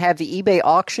eBay and have the eBay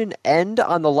auction end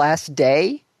on the last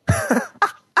day.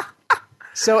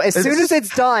 So as soon as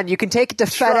it's done, you can take it to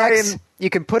FedEx,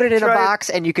 you can put it in a box,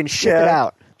 and you can ship it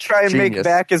out. Try and make Genius.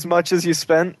 back as much as you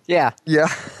spent. Yeah. Yeah.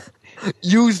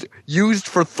 Used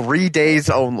for 3 days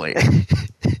only.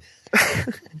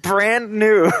 Brand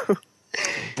new.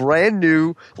 Brand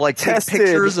new, like Tested.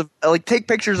 take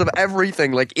pictures of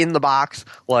everything, like in the box,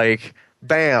 like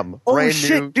bam, Oh brand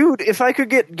shit, new. dude! If I could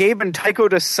get Gabe and Tycho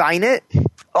to sign it,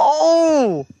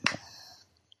 Oh,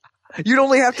 you'd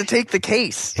only have to take the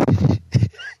case.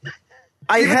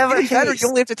 I have a Even better, case. you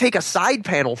only have to take a side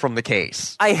panel from the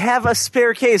case. I have a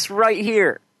spare case right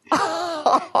here.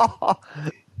 Oh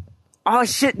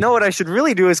shit! No, what I should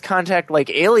really do is contact like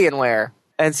Alienware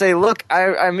and say, "Look,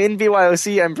 I'm in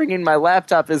BYOC. I'm bringing my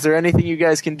laptop. Is there anything you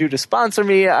guys can do to sponsor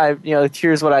me?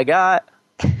 Here's what I got."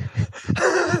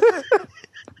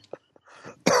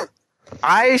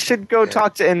 I should go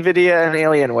talk to NVIDIA and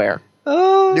Alienware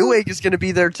Newegg is going to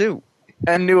be there too.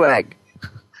 and Newegg.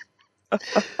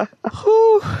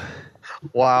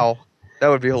 Wow, that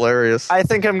would be hilarious. I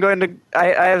think I'm going to.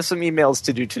 I have some emails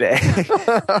to do today.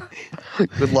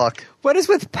 Good luck. What is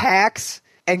with PAX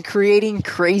and creating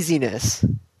craziness?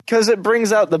 Because it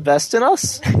brings out the best in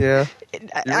us. Yeah,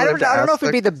 I don't know if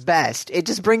it'd be the best. It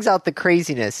just brings out the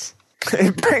craziness.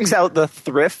 It brings out the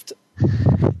thrift.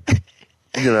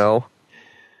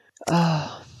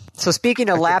 So speaking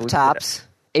of can't believe laptops,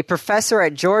 a professor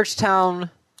at Georgetown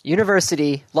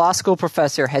University, law school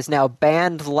professor, has now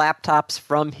banned laptops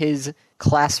from his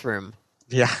classroom.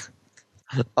 Yeah.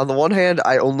 On the one hand,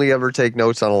 I only ever take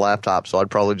notes on a laptop, so I'd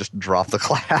probably just drop the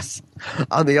class.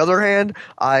 On the other hand,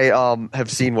 I have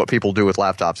seen what people do with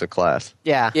laptops in class.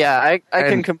 Yeah. Yeah, I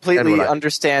can And completely what I-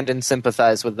 understand and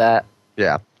sympathize with that.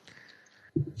 Yeah.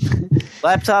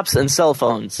 Laptops and cell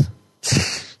phones.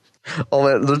 Oh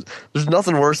man, there's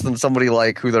nothing worse than somebody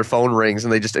like who their phone rings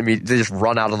and they just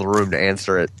run out of the room to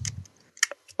answer it.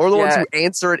 Or the ones Yeah. who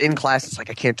answer it in class. It's like,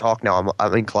 I can't talk now.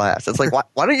 I'm in class. It's like,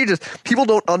 why don't you just? People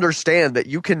don't understand that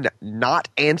you can not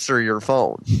answer your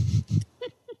phone.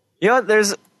 You know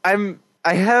what?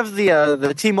 I have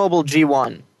the T-Mobile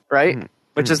G1, right?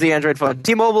 Which is the Android phone.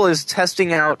 T-Mobile is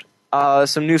testing out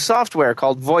some new software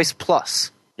called Voice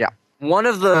Plus. Yeah. One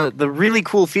of the really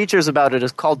cool features about it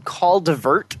is called Call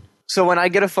Divert. So when I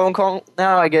get a phone call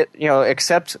now, I get,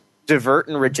 accept, divert,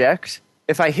 and reject.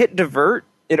 If I hit divert,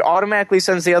 it automatically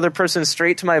sends the other person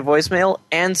straight to my voicemail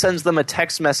and sends them a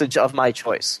text message of my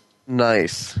choice.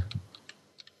 Nice.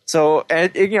 So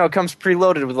it comes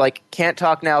preloaded with like, can't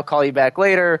talk now, call you back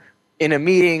later, in a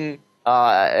meeting,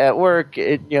 at work,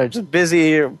 just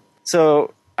busy.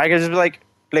 So I can just be like,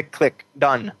 click, click,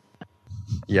 done.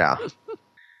 Yeah.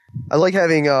 I like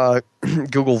having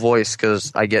Google Voice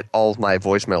because I get all of my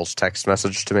voicemails text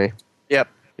messaged to me. Yep.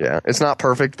 Yeah. It's not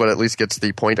perfect, but at least gets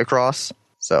the point across.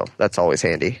 So that's always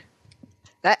handy.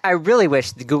 I really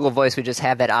wish the Google Voice would just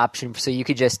have that option so you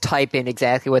could just type in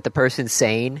exactly what the person's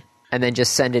saying and then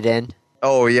just send it in.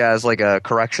 Oh, yeah, as like a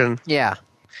correction. Yeah.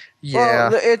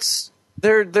 Yeah. Well,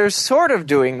 they're sort of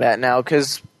doing that now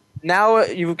because now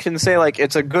you can say like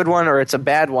it's a good one or it's a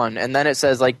bad one, and then it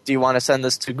says like, do you want to send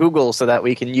this to Google so that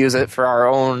we can use it for our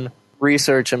own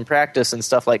research and practice and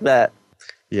stuff like that.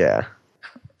 Yeah.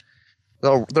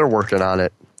 They're working on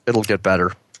it. It'll get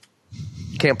better.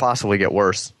 Can't possibly get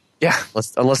worse. Yeah.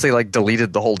 Unless they like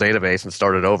deleted the whole database and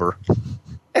started over.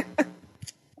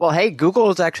 Well, hey, Google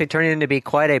is actually turning into be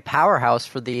quite a powerhouse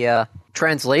for the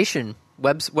translation,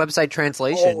 website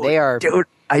translation. They are... Dude,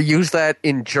 I use that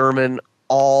in German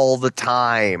all the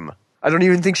time. I don't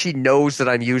even think she knows that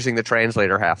I'm using the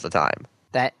translator half the time.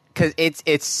 That because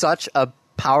it's such a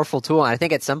powerful tool, and I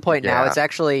think at some point now Yeah. it's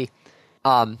actually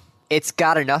it's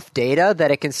got enough data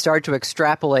that it can start to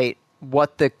extrapolate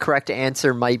what the correct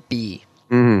answer might be.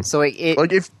 Mm-hmm. So it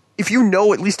Like if you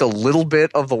know at least a little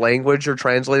bit of the language you're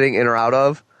translating in or out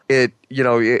of,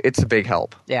 it's a big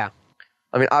help. yeah.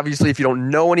 I mean, obviously, if you don't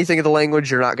know anything of the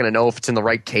language, you're not going to know if it's in the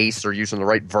right case or using the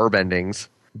right verb endings.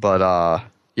 But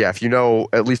yeah, if you know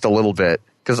at least a little bit,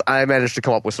 because I managed to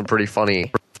come up with some pretty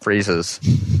funny phrases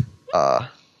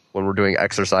when we're doing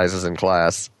exercises in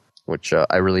class, which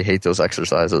I really hate those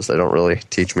exercises. They don't really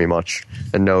teach me much.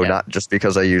 And no, not just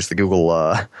because I use the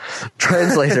Google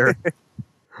Translator.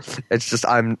 It's just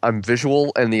I'm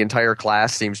visual, and the entire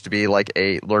class seems to be like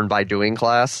a learn by doing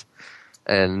class.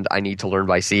 And I need to learn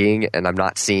by seeing, and I'm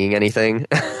not seeing anything.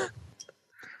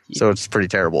 So it's pretty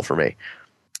terrible for me.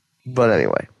 But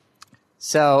anyway.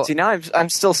 So See, now I'm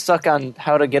still stuck on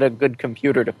how to get a good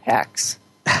computer to PAX.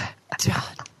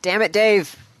 damn it,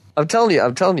 Dave. I'm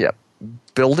telling you.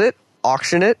 Build it,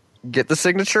 auction it, get the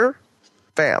signature,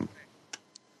 bam.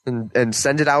 And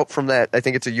send it out from that, I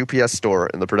think it's a UPS store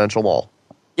in the Prudential Mall.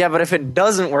 Yeah, but if it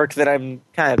doesn't work, then I'm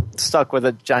kind of stuck with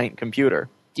a giant computer.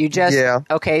 You just Yeah.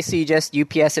 Okay, so you just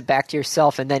UPS it back to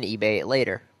yourself and then eBay it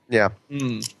later. Yeah.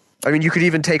 I mean, you could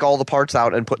even take all the parts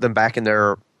out and put them back in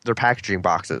their packaging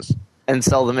boxes. And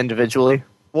sell them individually?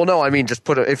 Well, no, I mean, just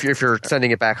put it, if you're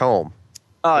sending it back home.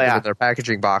 Oh, put it yeah. in their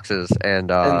packaging boxes and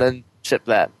then ship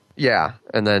that. yeah,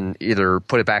 and then either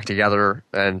put it back together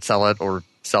and sell it or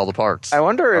sell the parts. I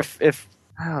wonder if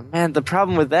oh man, the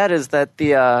problem with that is that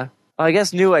I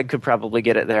guess Newegg could probably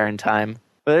get it there in time,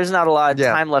 but there's not a lot of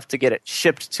time left to get it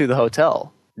shipped to the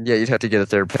hotel. Yeah, you'd have to get it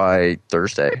there by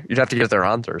Thursday. You'd have to get it there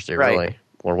on Thursday, Right. really,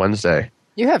 or Wednesday.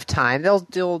 You have time.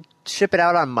 They'll ship it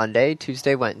out on Monday,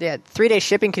 Tuesday, Wednesday. Yeah, 3-day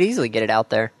shipping could easily get it out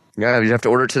there. Yeah, you'd have to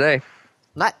order it today.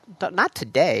 Not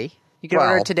today. You can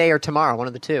order Well- it today or tomorrow, one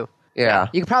of the two. Yeah.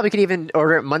 You could even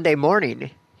order it Monday morning.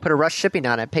 Put a rush shipping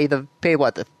on it. Pay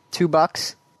what, the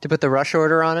 $2 to put the rush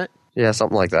order on it? Yeah,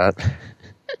 something like that.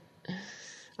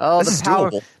 Oh, This is the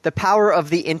doable. power of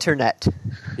the internet.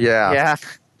 Yeah. Yeah.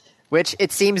 Which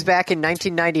it seems back in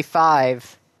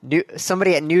 1995,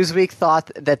 somebody at Newsweek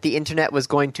thought that the internet was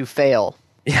going to fail.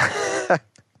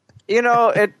 You know,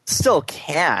 it still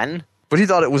can. But he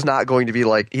thought it was not going to be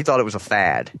he thought it was a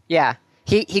fad. Yeah.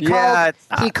 He Yeah, it's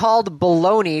not. called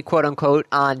baloney, quote unquote,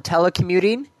 on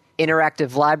telecommuting,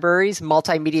 interactive libraries,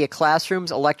 multimedia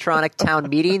classrooms, electronic town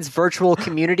meetings, virtual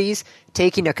communities,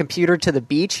 taking a computer to the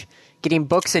beach, getting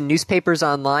books and newspapers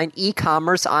online,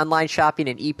 e-commerce, online shopping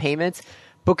and e-payments,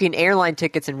 booking airline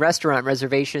tickets and restaurant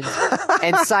reservations,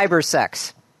 and cyber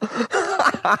sex.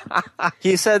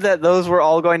 He said that those were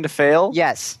all going to fail?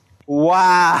 Yes.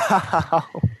 Wow.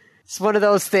 It's one of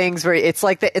those things where it's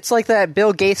like that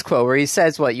Bill Gates quote where he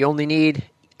says, "What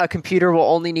a computer will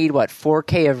only need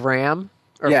 4K of RAM."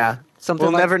 Or Yeah. something.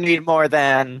 We'll like never need more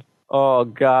than, oh,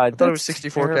 God. I thought it was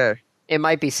 64K. It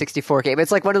might be 64K, but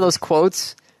it's like one of those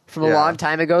quotes from a Yeah. long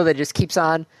time ago that just keeps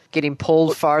on getting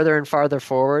pulled farther and farther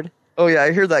forward. Oh, yeah,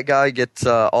 I hear that guy gets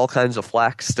all kinds of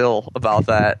flack still about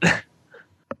that.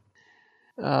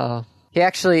 He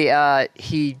actually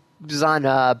he was on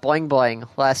Boing Boing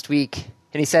last week,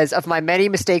 and he says, "Of my many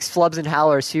mistakes, flubs, and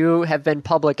howlers, few have been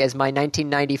public as my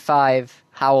 1995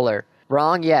 howler.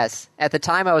 Wrong, yes. At the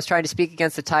time, I was trying to speak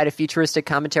against the tide of futuristic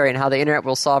commentary on how the internet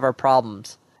will solve our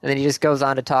problems." And then he just goes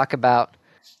on to talk about,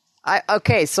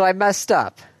 so I messed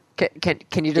up.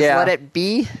 Can you just let it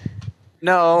be?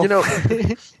 No.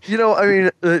 I mean,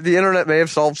 the internet may have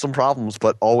solved some problems,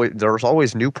 but there's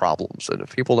always new problems. And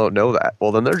if people don't know that,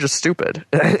 well, then they're just stupid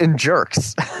and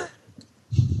jerks.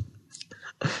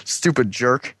 Stupid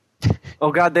jerk.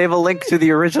 Oh, God, they have a link to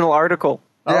the original article.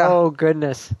 Yeah. Oh,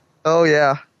 goodness. Oh,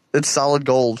 yeah. It's solid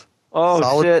gold. Oh,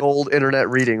 solid shit. gold internet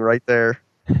reading right there.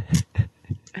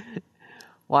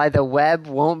 Why the web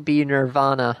won't be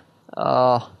nirvana.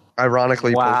 Oh.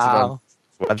 Ironically Wow.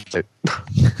 posted on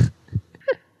website.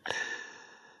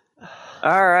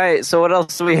 All right, so what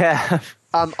else do we have?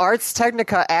 Ars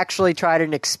Technica actually tried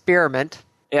an experiment.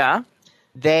 Yeah?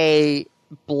 They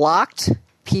blocked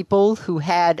people who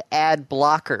had ad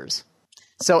blockers.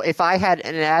 So if I had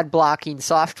an ad blocking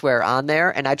software on there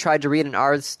and I tried to read an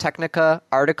Ars Technica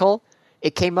article,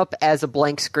 it came up as a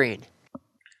blank screen.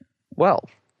 Well,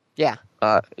 Yeah.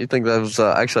 you think that was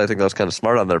actually? I think that was kind of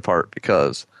smart on their part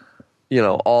because,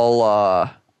 all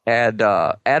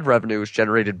ad revenue is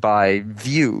generated by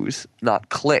views, not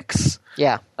clicks.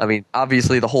 Yeah. I mean,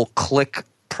 obviously, the whole click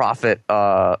profit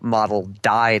model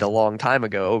died a long time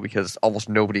ago because almost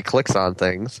nobody clicks on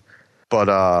things.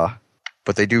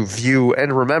 But they do view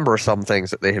and remember some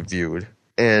things that they have viewed.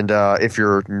 And if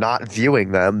you're not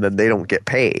viewing them, then they don't get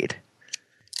paid.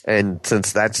 And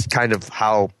since that's kind of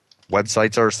how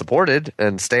websites are supported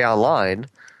and stay online,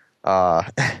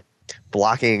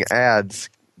 blocking ads,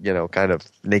 kind of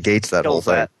negates that whole Kills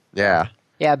thing. that. Yeah.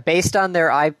 Yeah, based on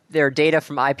their data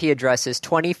from IP addresses,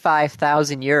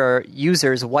 25,000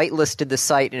 users whitelisted the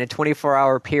site in a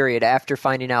 24-hour period after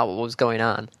finding out what was going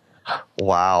on.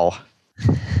 Wow.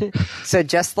 So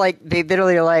just like, they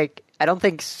literally are like, I don't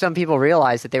think some people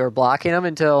realized that they were blocking them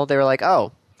until they were like,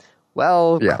 oh,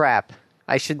 well, Yeah. crap.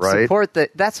 I should Right. support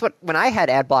that's what, when I had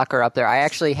ad blocker up there, I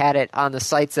actually had it on the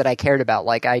sites that I cared about.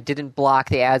 Like, I didn't block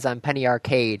the ads on Penny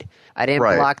Arcade. I didn't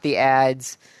Right. block the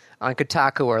ads on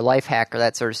Kotaku or Lifehack or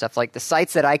that sort of stuff. Like, the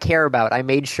sites that I care about, I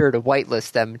made sure to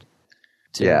whitelist them.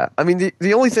 Yeah. I mean,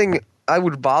 the only thing I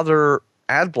would bother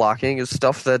ad blocking is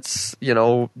stuff that's,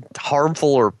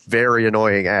 harmful or very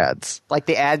annoying ads. Like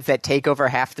the ads that take over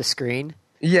half the screen,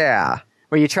 Yeah.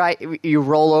 where you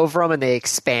roll over them and they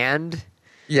expand.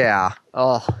 Yeah.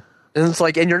 Oh, And it's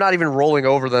like, and you're not even rolling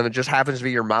over them. It just happens to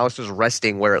be your mouse is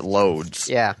resting where it loads.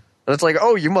 yeah. And it's like,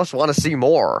 oh, you must want to see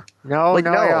more. No, Like,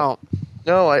 no, I don't.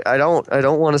 No, I don't. I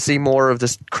don't want to see more of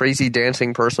this crazy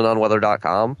dancing person on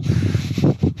weather.com.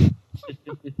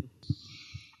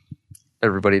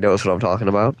 Everybody knows what I'm talking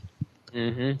about.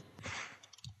 Mm-hmm.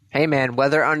 Hey, man,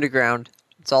 Weather Underground.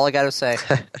 That's all I got to say.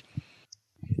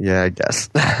 Yeah, I guess.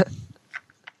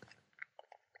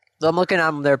 So I'm looking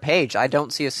on their page. I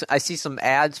don't see I see some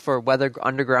ads for Weather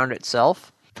Underground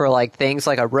itself for like things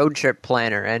like a road trip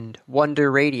planner and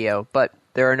Wonder Radio, but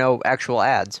there are no actual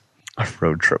ads. A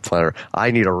road trip planner.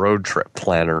 I need a road trip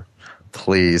planner,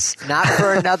 please. Not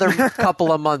for another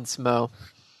couple of months, Mo.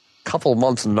 Couple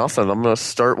months, nothing. I'm gonna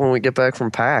start when we get back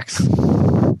from PAX.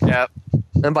 Yep.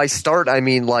 And by start, I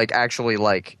mean actually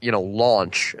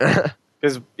launch.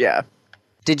 Because, yeah.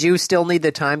 Did you still need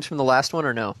the times from the last one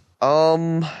or no?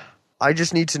 I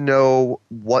just need to know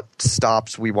what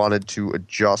stops we wanted to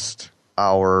adjust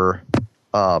our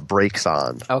brakes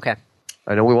on. Okay.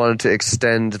 I know we wanted to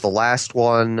extend the last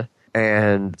one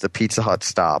and the Pizza Hut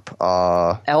stop.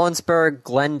 Ellensburg,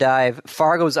 Glendive,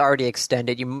 Fargo's already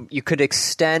extended. You could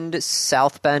extend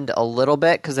South Bend a little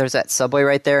bit because there's that subway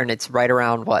right there, and it's right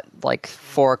around,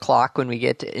 4 o'clock when we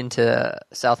get into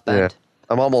South Bend. Yeah.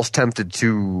 I'm almost tempted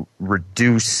to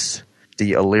reduce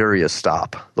the Elyria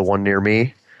stop, the one near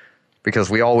me, because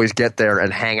we always get there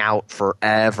and hang out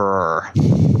forever.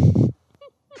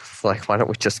 Like, why don't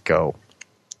we just go?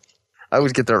 I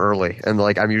always get there early, and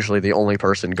I'm usually the only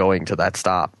person going to that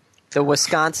stop. The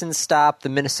Wisconsin stop, the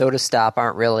Minnesota stop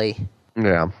aren't really...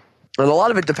 Yeah. And a lot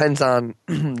of it depends on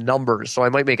numbers, so I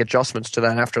might make adjustments to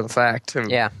that after the fact, too.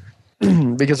 Yeah.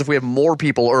 Because if we have more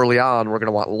people early on, we're going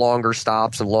to want longer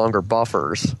stops and longer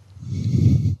buffers.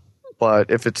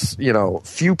 But if it's,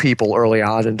 few people early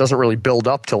on and doesn't really build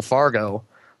up till Fargo,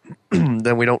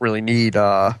 then we don't really need,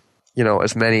 as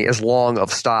long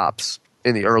of stops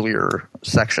in the earlier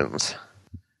sections.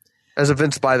 As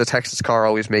evinced by the Texas car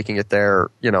always making it there,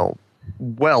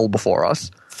 well before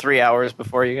us. 3 hours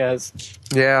before you guys.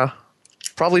 Yeah.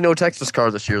 Probably no Texas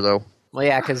car this year, though. Well,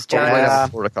 yeah, because Or we Johnny... might Yeah. have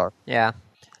a Florida car. Yeah.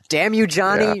 Damn you,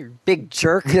 Johnny, Yeah. you big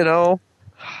jerk. He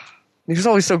was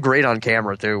always so great on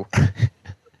camera, too.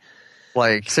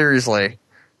 Seriously.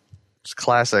 It's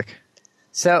classic.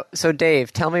 So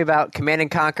Dave, tell me about Command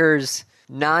 & Conquer's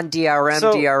non-DRM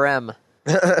So- DRM.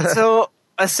 So,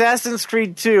 Assassin's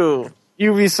Creed 2,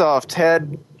 Ubisoft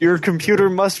had your computer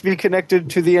must be connected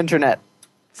to the internet.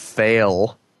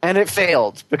 Fail. And it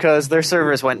failed because their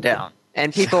servers went down.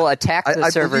 And people attacked the I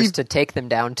servers believe- to take them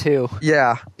down, too.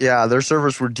 Yeah, their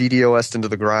servers were DDoS'd into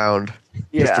the ground just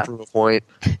Yeah. to prove a point.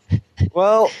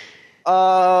 Well,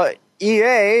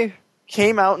 EA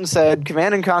came out and said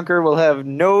Command & Conquer will have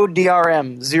no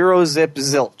DRM, zero zip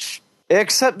zilch,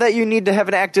 except that you need to have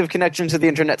an active connection to the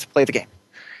internet to play the game.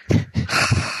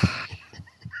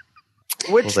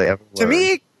 Which, Will they ever to learn?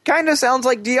 me, kind of sounds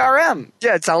like DRM.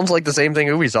 Yeah, it sounds like the same thing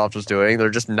Ubisoft was doing. They're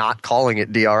just not calling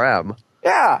it DRM.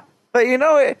 Yeah, but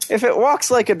if it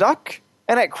walks like a duck,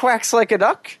 and it quacks like a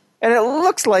duck, and it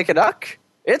looks like a duck,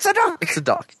 it's a duck. It's a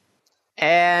duck.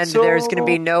 And So- there's going to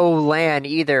be no LAN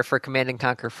either for Command &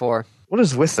 Conquer 4. What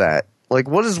is with that?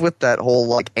 What is with that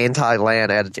whole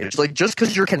anti-LAN attitude? It's just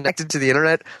because you're connected to the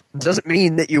internet doesn't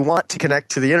mean that you want to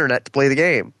connect to the internet to play the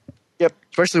game. Yep,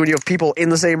 Especially when you have people in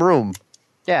the same room.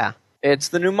 Yeah. it's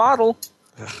the new model.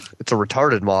 It's a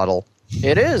retarded model.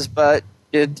 It is, but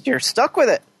you're stuck with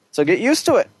it, so get used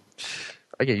to it.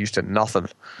 I get used to nothing.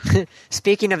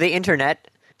 Speaking of the internet,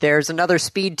 there's another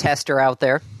speed tester out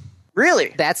there.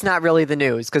 Really? That's not really the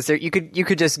news, because you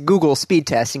could just Google speed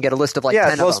test and get a list of 10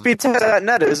 Yeah, of well, them.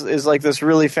 speedtest.net is like this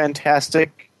really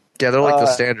fantastic. Yeah, they're like the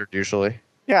Uh, standard usually.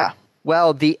 Yeah.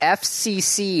 Well, the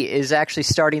FCC is actually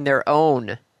starting their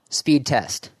own speed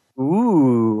test.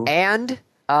 Ooh. And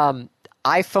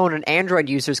iPhone and Android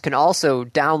users can also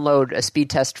download a speed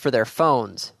test for their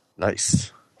phones.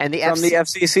 Nice. And the From the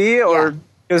FCC, or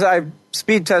because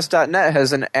speedtest.net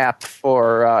has an app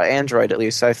for Android, at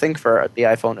least I think for the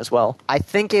iPhone as well. I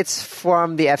think it's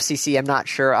from the FCC. I'm not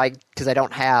sure because I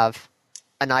don't have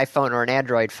an iPhone or an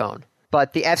Android phone.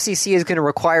 But the FCC is going to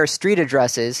require street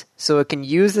addresses so it can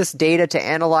use this data to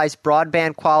analyze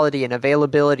broadband quality and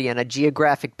availability on a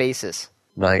geographic basis.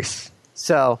 Nice.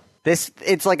 So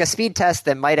it's like a speed test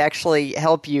that might actually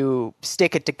help you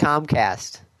stick it to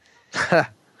Comcast.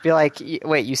 Be like,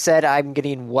 wait, you said I'm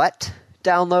getting what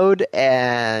download,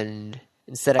 and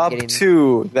instead I'm Up getting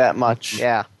to that much.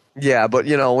 yeah. Yeah, but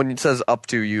when it says up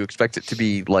to, you expect it to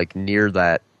be like near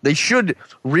that. They should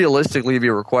realistically be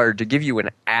required to give you an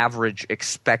average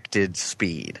expected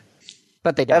speed.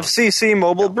 But they don't. FCC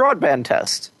mobile broadband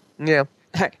test. Yeah.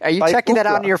 Are you By checking that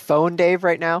out Ookla. on your phone, Dave,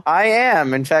 right now? I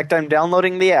am. In fact, I'm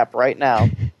downloading the app right now.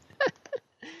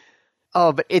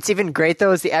 Oh, but it's even great,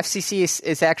 though, is the FCC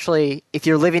is actually, if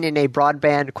you're living in a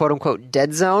broadband, quote-unquote,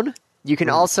 dead zone, you can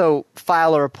also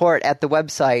file a report at the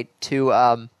website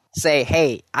to say,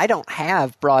 hey, I don't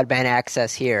have broadband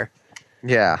access here.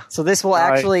 Yeah. So this will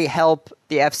actually help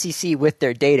the FCC with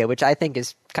their data, which I think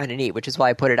is kind of neat, which is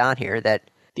why I put it on here, that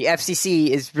the FCC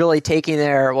is really taking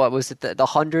their, what was it, the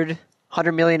 100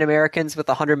 million Americans with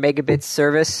 100 megabits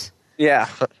service. Yeah.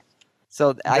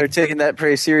 So They're taking that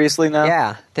pretty seriously now?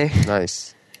 yeah.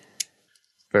 Nice.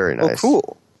 Very Oh, nice.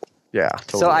 cool. Yeah.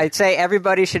 Totally. So I'd say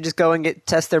everybody should just go and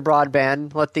test their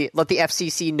broadband. Let the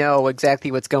FCC know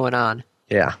exactly what's going on.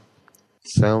 Yeah.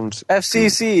 Sounds.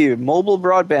 FCC mobile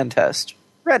broadband test.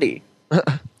 Ready.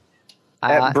 At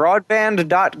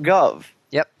broadband.gov.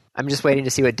 Yep. I'm just waiting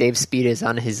to see what Dave's speed is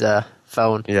on his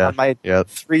phone. Yeah. On my Yeah.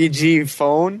 3G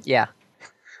phone. Yeah.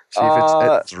 See if it's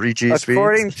at 3G speed.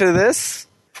 According to this,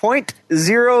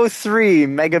 0.03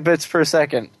 megabits per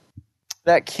second.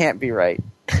 That can't be right.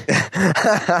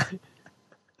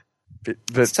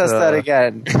 Let's test that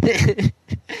again.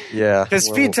 Yeah. Because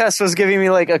speed test was giving me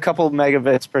like a couple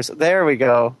megabits per second. There we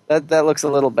go. That looks a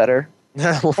little better.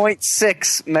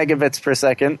 0.6 megabits per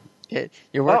second.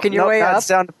 You're working your way now up. It's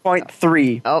down to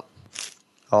 0.3. Oh,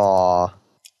 Aw.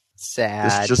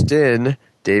 sad. This just in.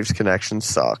 Dave's connection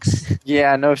sucks.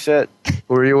 Yeah, no shit.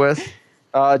 Who are you with?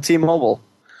 T-Mobile.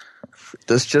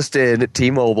 This just in.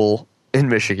 T-Mobile in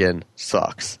Michigan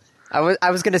sucks.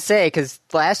 I was going to say, because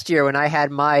last year when I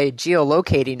had my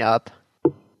geolocating up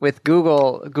with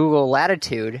Google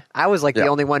Latitude, I was like the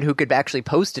only one who could actually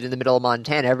post it in the middle of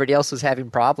Montana. Everybody else was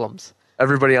having problems.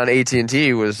 Everybody on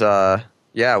AT&T was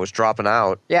was dropping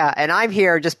out. Yeah, and I'm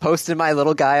here just posting my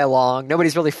little guy along.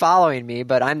 Nobody's really following me,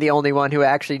 but I'm the only one who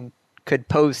actually could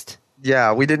post.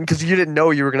 Yeah, we didn't, because you didn't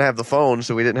know you were going to have the phone,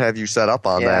 so we didn't have you set up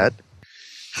on that.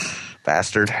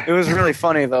 Bastard. It was really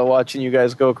funny, though, watching you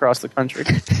guys go across the country.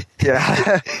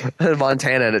 Yeah.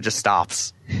 Montana, and it just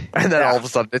stops. And then all of a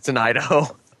sudden, it's in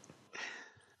Idaho.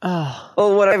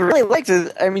 Well, what I really liked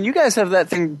is, I mean, you guys have that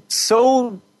thing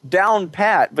so down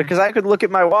pat, because I could look at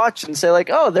my watch and say, like,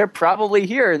 oh, they're probably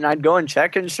here, and I'd go and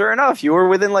check, and sure enough, you were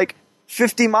within, like,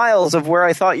 50 miles of where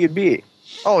I thought you'd be.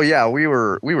 Oh, yeah, we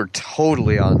were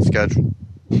totally on schedule.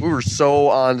 We were so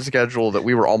on schedule that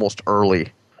we were almost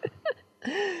early.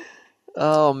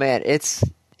 Oh man, it's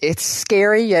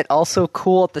scary yet also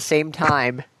cool at the same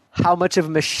time how much of a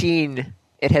machine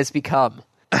it has become.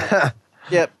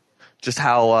 Yep. Just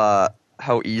how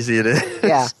easy it is.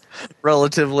 Yeah.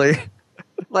 Relatively.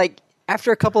 Like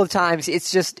after a couple of times,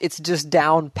 it's just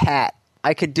down pat.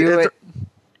 I could do it.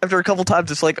 After a couple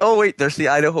times, it's like, oh wait, there's the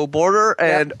Idaho border,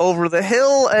 and over the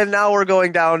hill, and now we're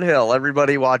going downhill.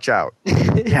 Everybody, watch out!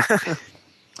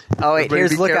 Oh wait, Everybody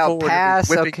here's be Lookout careful, we're gonna be Pass.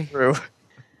 whipping Okay. through.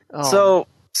 Oh. So,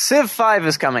 Civ 5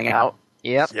 is coming out,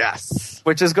 Yep. Yes,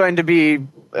 which is going to be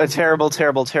a terrible,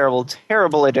 terrible, terrible,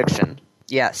 terrible addiction.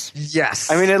 Yes. yes.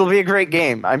 I mean, it'll be a great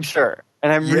game, I'm sure.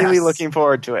 And I'm really Yes. looking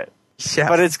forward to it. yes.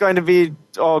 But it's going to be,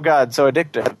 oh god, so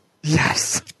addictive.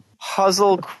 yes.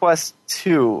 Puzzle Quest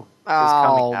 2 is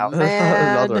coming out.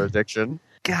 man. Another addiction.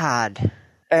 God.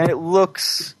 And it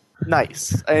looks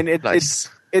nice. And Nice.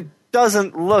 it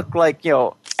doesn't look like,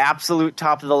 absolute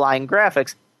top-of-the-line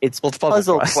graphics. It's Well, it's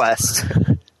Puzzle Quest.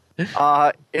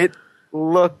 It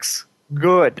looks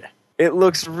good. It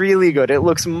looks really good. It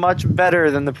looks much better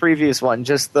than the previous one.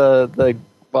 Just the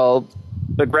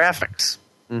graphics,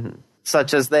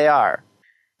 such as they are.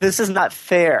 This is not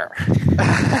fair.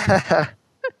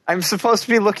 I'm supposed to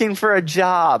be looking for a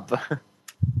job,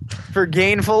 for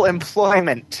gainful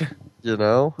employment. You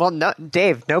know? Well, no,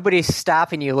 Dave, nobody's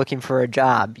stopping you looking for a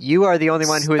job. You are the only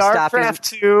one who is stopping. StarCraft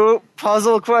 2,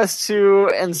 Puzzle Quest 2,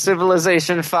 and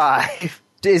Civilization 5.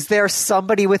 Is there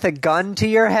somebody with a gun to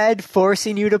your head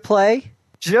forcing you to play?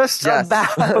 Just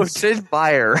about. Sid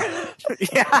Meier.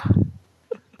 Yeah.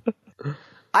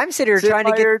 I'm sitting here Sid trying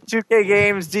to Meier, 2K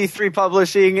Games, D3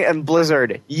 Publishing, and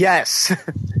Blizzard. Yes.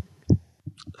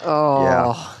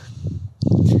 Oh.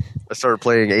 I started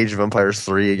playing Age of Empires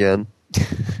 3 again.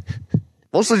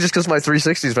 Mostly just because my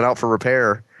 360's been out for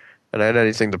repair, and I had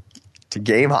anything to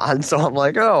game on, so I'm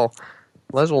like, oh,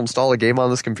 might as well install a game on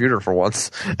this computer for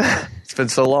once. It's been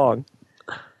so long.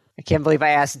 I can't believe I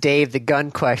asked Dave the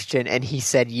gun question, and he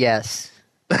said yes.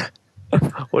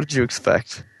 What did you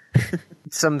expect?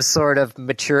 Some sort of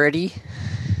maturity,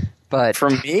 but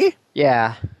From me?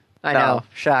 yeah, I No. know,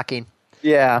 shocking.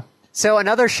 Yeah. So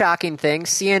another shocking thing,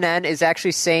 CNN is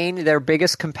actually saying their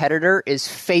biggest competitor is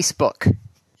Facebook.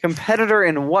 Competitor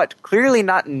in what? Clearly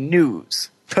not news.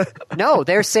 No,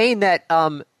 they're saying that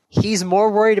he's more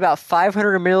worried about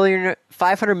 500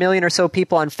 million or so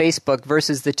people on Facebook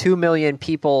versus the 2 million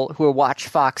people who watch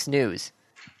Fox News.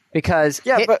 Because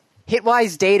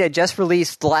Hitwise Data just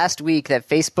released last week that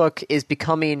Facebook is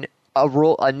becoming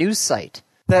a news site.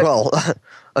 Well,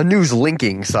 a news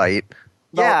linking site.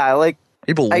 Yeah, like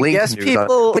People I link guess news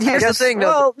people. on. But here's the thing,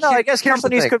 Well, no, I guess here's the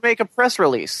companies thing. could make a press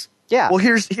release. Yeah. Well,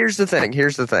 here's the thing.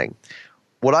 Here's the thing.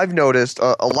 What I've noticed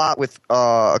a lot with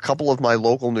a couple of my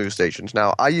local news stations.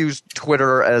 Now, I use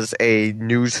Twitter as a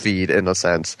news feed in a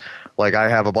sense. Like I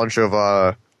have a bunch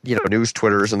of news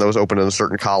Twitters, and those open in a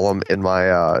certain column in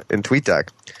my in TweetDeck.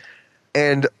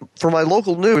 And for my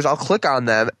local news, I'll click on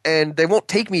them, and they won't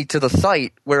take me to the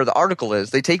site where the article is.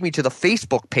 They take me to the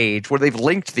Facebook page where they've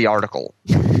linked the article.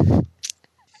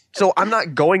 So I'm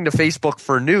not going to Facebook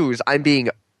for news. I'm being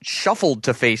shuffled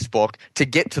to Facebook to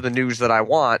get to the news that I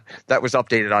want that was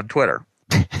updated on Twitter.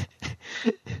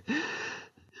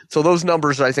 So those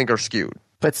numbers, I think, are skewed.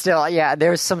 But still, yeah,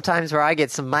 there's some times where I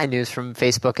get some of my news from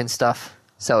Facebook and stuff.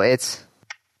 So it's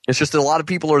just that a lot of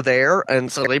people are there,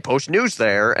 and so they post news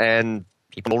there, and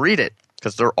people read it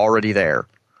because they're already there.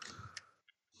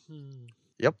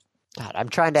 Yep. God, I'm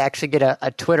trying to actually get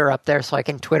a Twitter up there so I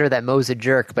can Twitter that Mo's a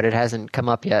jerk, but it hasn't come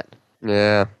up yet.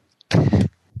 Yeah.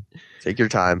 Take your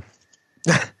time.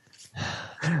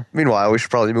 Meanwhile, we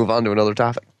should probably move on to another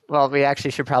topic. Well, we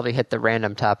actually should probably hit the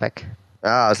random topic.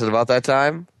 Is it about that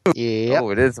time? Yep. Oh,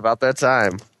 it is about that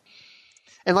time.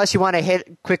 Unless you want to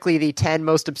hit quickly the 10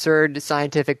 most absurd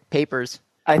scientific papers.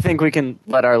 I think we can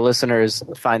let our listeners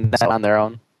find that on their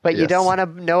own. But you Yes. don't want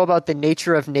to know about the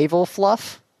nature of navel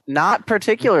fluff? Not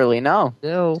particularly, no.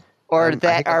 No. Or I that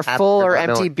think I'm are happy full for or not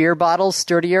empty knowing. beer bottles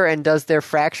sturdier, and does their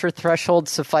fracture threshold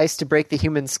suffice to break the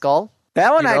human skull?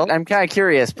 That one You know? I'm kind of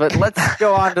curious, but let's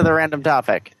go on to the random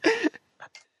topic.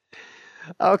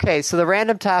 Okay, so the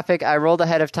random topic I rolled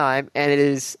ahead of time, and it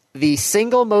is the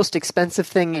single most expensive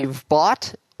thing you've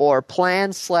bought or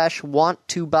plan/want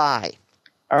to buy.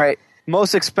 All right.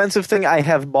 Most expensive thing I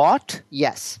have bought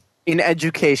Yes. in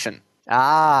education.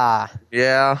 Ah.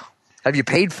 Yeah. Have you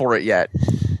paid for it yet?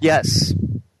 Yes.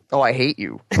 Oh, I hate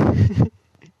you.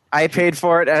 I paid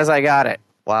for it as I got it.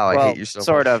 Wow, I Well, hate you so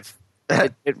sort much.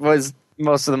 of. It was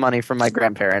most of the money from my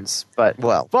grandparents, but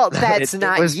Well, Well, that's it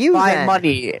not was you my then.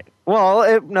 money.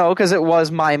 Well, no, because it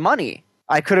was my money.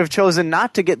 I could have chosen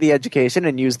not to get the education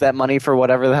and use that money for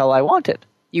whatever the hell I wanted.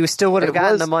 You still would have It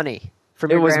gotten was- the money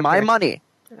from It your was my grandparents. money.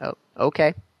 Oh,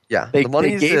 okay. yeah. They, the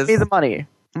money they gave me the money.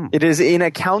 It is in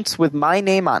accounts with my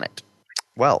name on it.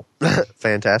 Well,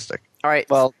 fantastic. All right.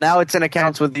 Well, now it's in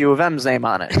accounts with U of M's name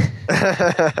on it.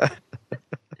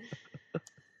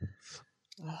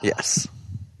 Yes.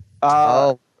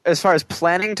 As far as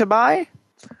planning to buy,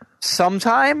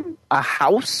 sometime a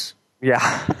house. Yeah.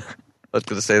 I was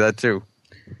going to say that too.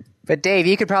 But Dave,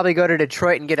 you could probably go to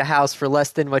Detroit and get a house for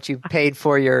less than what you paid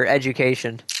for your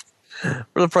education. For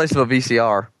the price of a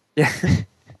VCR. Yeah.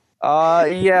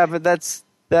 Yeah, but that's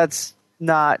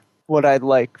not what I'd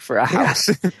like for a house.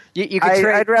 You could trade.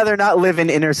 I'd rather not live in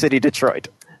inner city Detroit.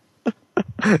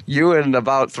 You and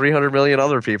about 300 million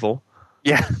other people.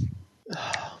 Yeah.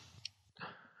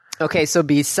 Okay, so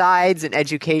besides an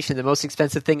education, the most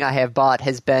expensive thing I have bought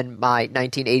has been my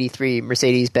 1983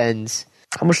 Mercedes-Benz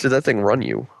How much did that thing run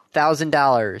you?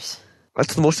 $1,000.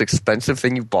 That's the most expensive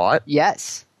thing you bought?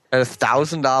 Yes. At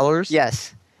 $1,000?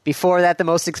 Yes. Before that, the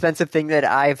most expensive thing that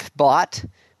I've bought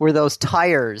were those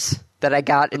tires that I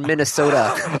got in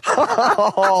Minnesota.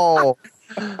 Oh.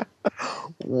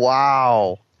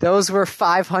 Wow. Those were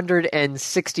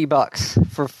 $560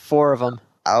 for 4 of them.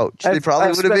 Ouch. They I've- probably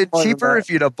I've would have spent been more than cheaper that. if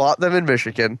you'd have bought them in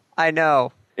Michigan. I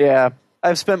know. Yeah.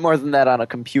 I've spent more than that on a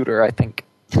computer, I think.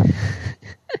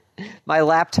 My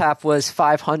laptop was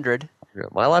 $500. Yeah,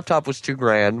 my laptop was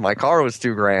 $2,000. My car was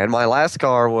 $2,000. My last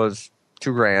car was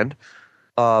 $2,000.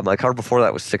 My car before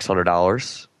that was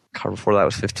 $600. Car before that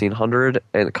was $1,500,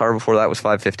 and the car before that was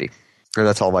 $550. And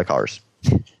that's all my cars.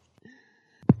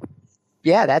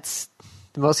 Yeah, that's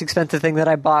the most expensive thing that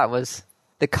I bought was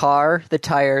the car, the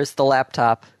tires, the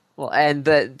laptop,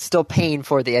 and still paying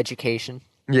for the education.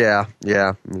 Yeah,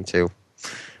 me too.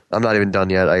 I'm not even done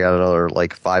yet. I got another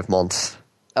 5 months.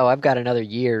 Oh, I've got another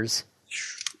years.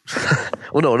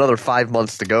 Well, no, another 5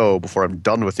 months to go before I'm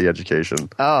done with the education.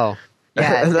 Oh,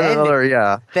 yeah. and then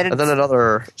then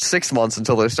another 6 months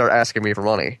until they start asking me for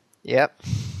money. Yep.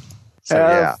 So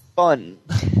Have fun.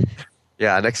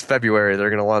 Yeah, next February they're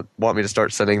gonna want me to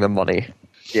start sending them money.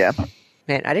 Yeah.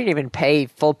 Man, I didn't even pay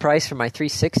full price for my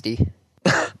 360.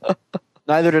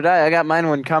 Neither did I. I got mine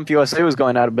when CompUSA was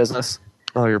going out of business.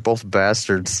 Oh, you're both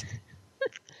bastards.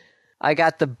 I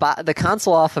got the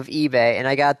console off of eBay, and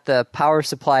I got the power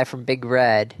supply from Big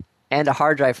Red, and a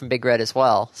hard drive from Big Red as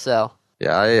well. So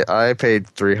Yeah, I paid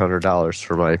 $300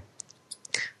 for my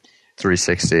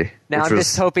 360. now I'm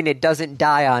just hoping it doesn't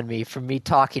die on me from me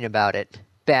talking about it,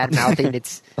 bad mouthing.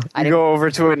 I go over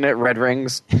to it and it red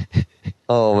rings.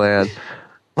 Oh man,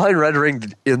 mine red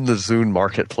ringed in the Zune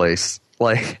marketplace.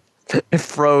 It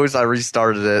froze. I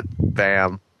restarted it.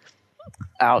 Bam.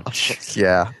 Ouch.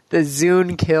 Yeah. The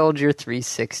Zune killed your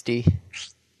 360.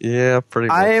 Yeah, pretty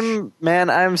much.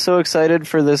 I'm so excited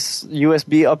for this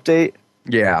USB update.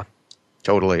 Yeah.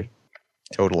 Totally.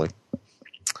 So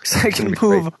I can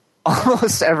move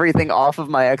almost everything off of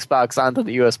my Xbox onto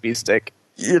the USB stick.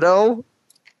 You know?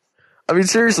 I mean,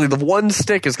 seriously, the one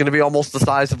stick is going to be almost the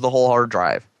size of the whole hard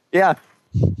drive. Yeah.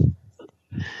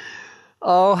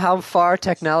 Oh, how far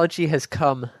technology has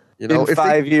come. You know, in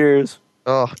 5 years.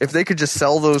 If they could just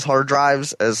sell those hard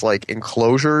drives as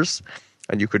enclosures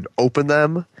and you could open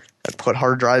them and put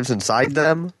hard drives inside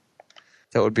them,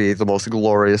 that would be the most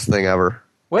glorious thing ever.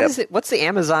 What's the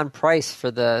Amazon price for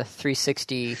the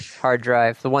 360 hard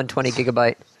drive, the 120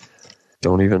 gigabyte?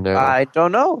 Don't even know. I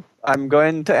don't know. I'm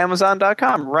going to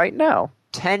Amazon.com right now.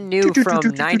 10 new from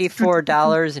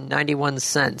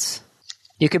 $94.91.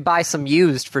 You could buy some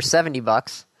used for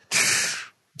 $70.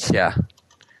 Yeah.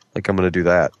 I'm going to do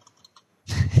that.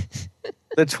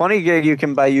 The 20 gig you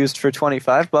can buy used for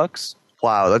 $25.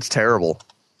 Wow, that's terrible.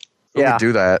 Who would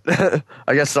do that?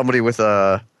 I guess somebody with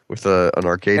an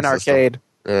arcade An system. arcade.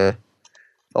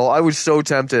 Oh, I was so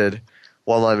tempted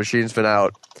while my machine's been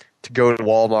out to go to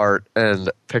Walmart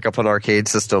and pick up an arcade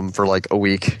system for a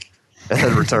week and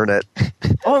then return it.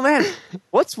 Oh man,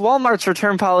 what's Walmart's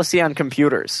return policy on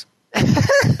computers?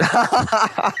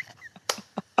 I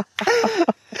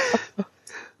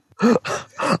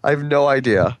have no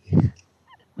idea.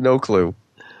 No clue.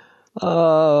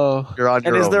 Oh. You're on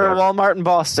your And is own there a Walmart in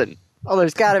Boston? Oh,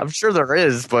 there's got to I'm sure there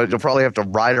is, but you'll probably have to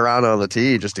ride around on the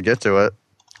T just to get to it.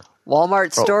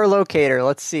 Walmart store locator.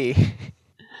 Let's see.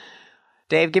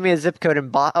 Dave, give me a zip code in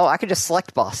Boston. Oh, I could just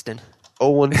select Boston.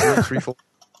 01234.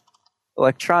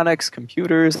 Electronics,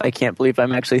 computers. I can't believe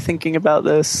I'm actually thinking about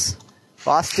this.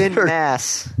 Boston,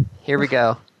 Mass. Here we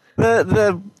go.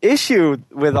 The issue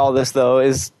with all this, though,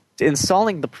 is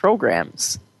installing the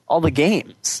programs, all the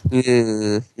games.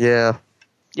 Yeah.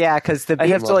 Yeah, because I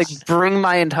have to bring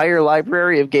my entire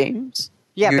library of games.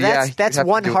 Yeah, but you that's have to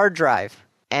one do it. hard drive,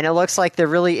 and it looks like there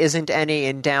really isn't any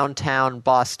in downtown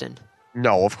Boston.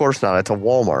 No, of course not. It's a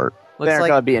Walmart. They're Looks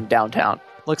gonna be in downtown.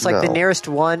 like the No. nearest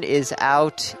one is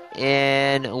out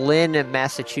in Lynn,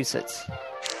 Massachusetts.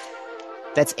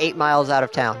 That's 8 miles out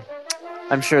of town.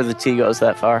 I'm sure the T goes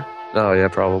that far. Oh, yeah,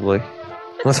 probably.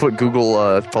 That's what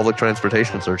Google public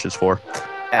transportation searches for.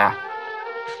 Yeah.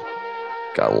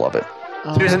 Gotta love it.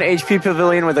 There's an HP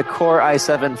Pavilion with a Core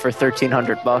i7 for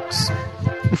 $1,300.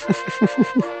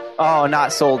 Oh,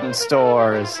 not sold in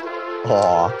stores.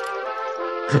 Aw.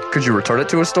 Could you return it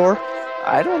to a store?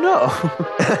 I don't know.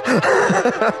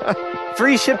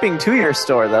 Free shipping to your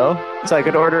store, though. So I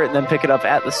could order it and then pick it up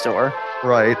at the store.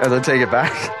 Right, and then take it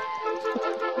back.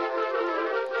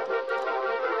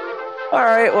 All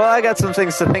right, well, I got some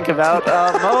things to think about.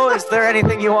 Mo, is there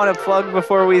anything you want to plug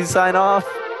before we sign off?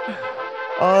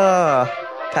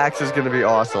 PAX is going to be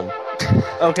awesome.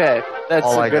 Okay, that's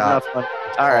All a I good got. enough one.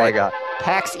 All All I right. got.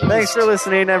 PAX East. Thanks for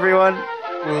listening, everyone.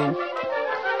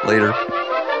 Later.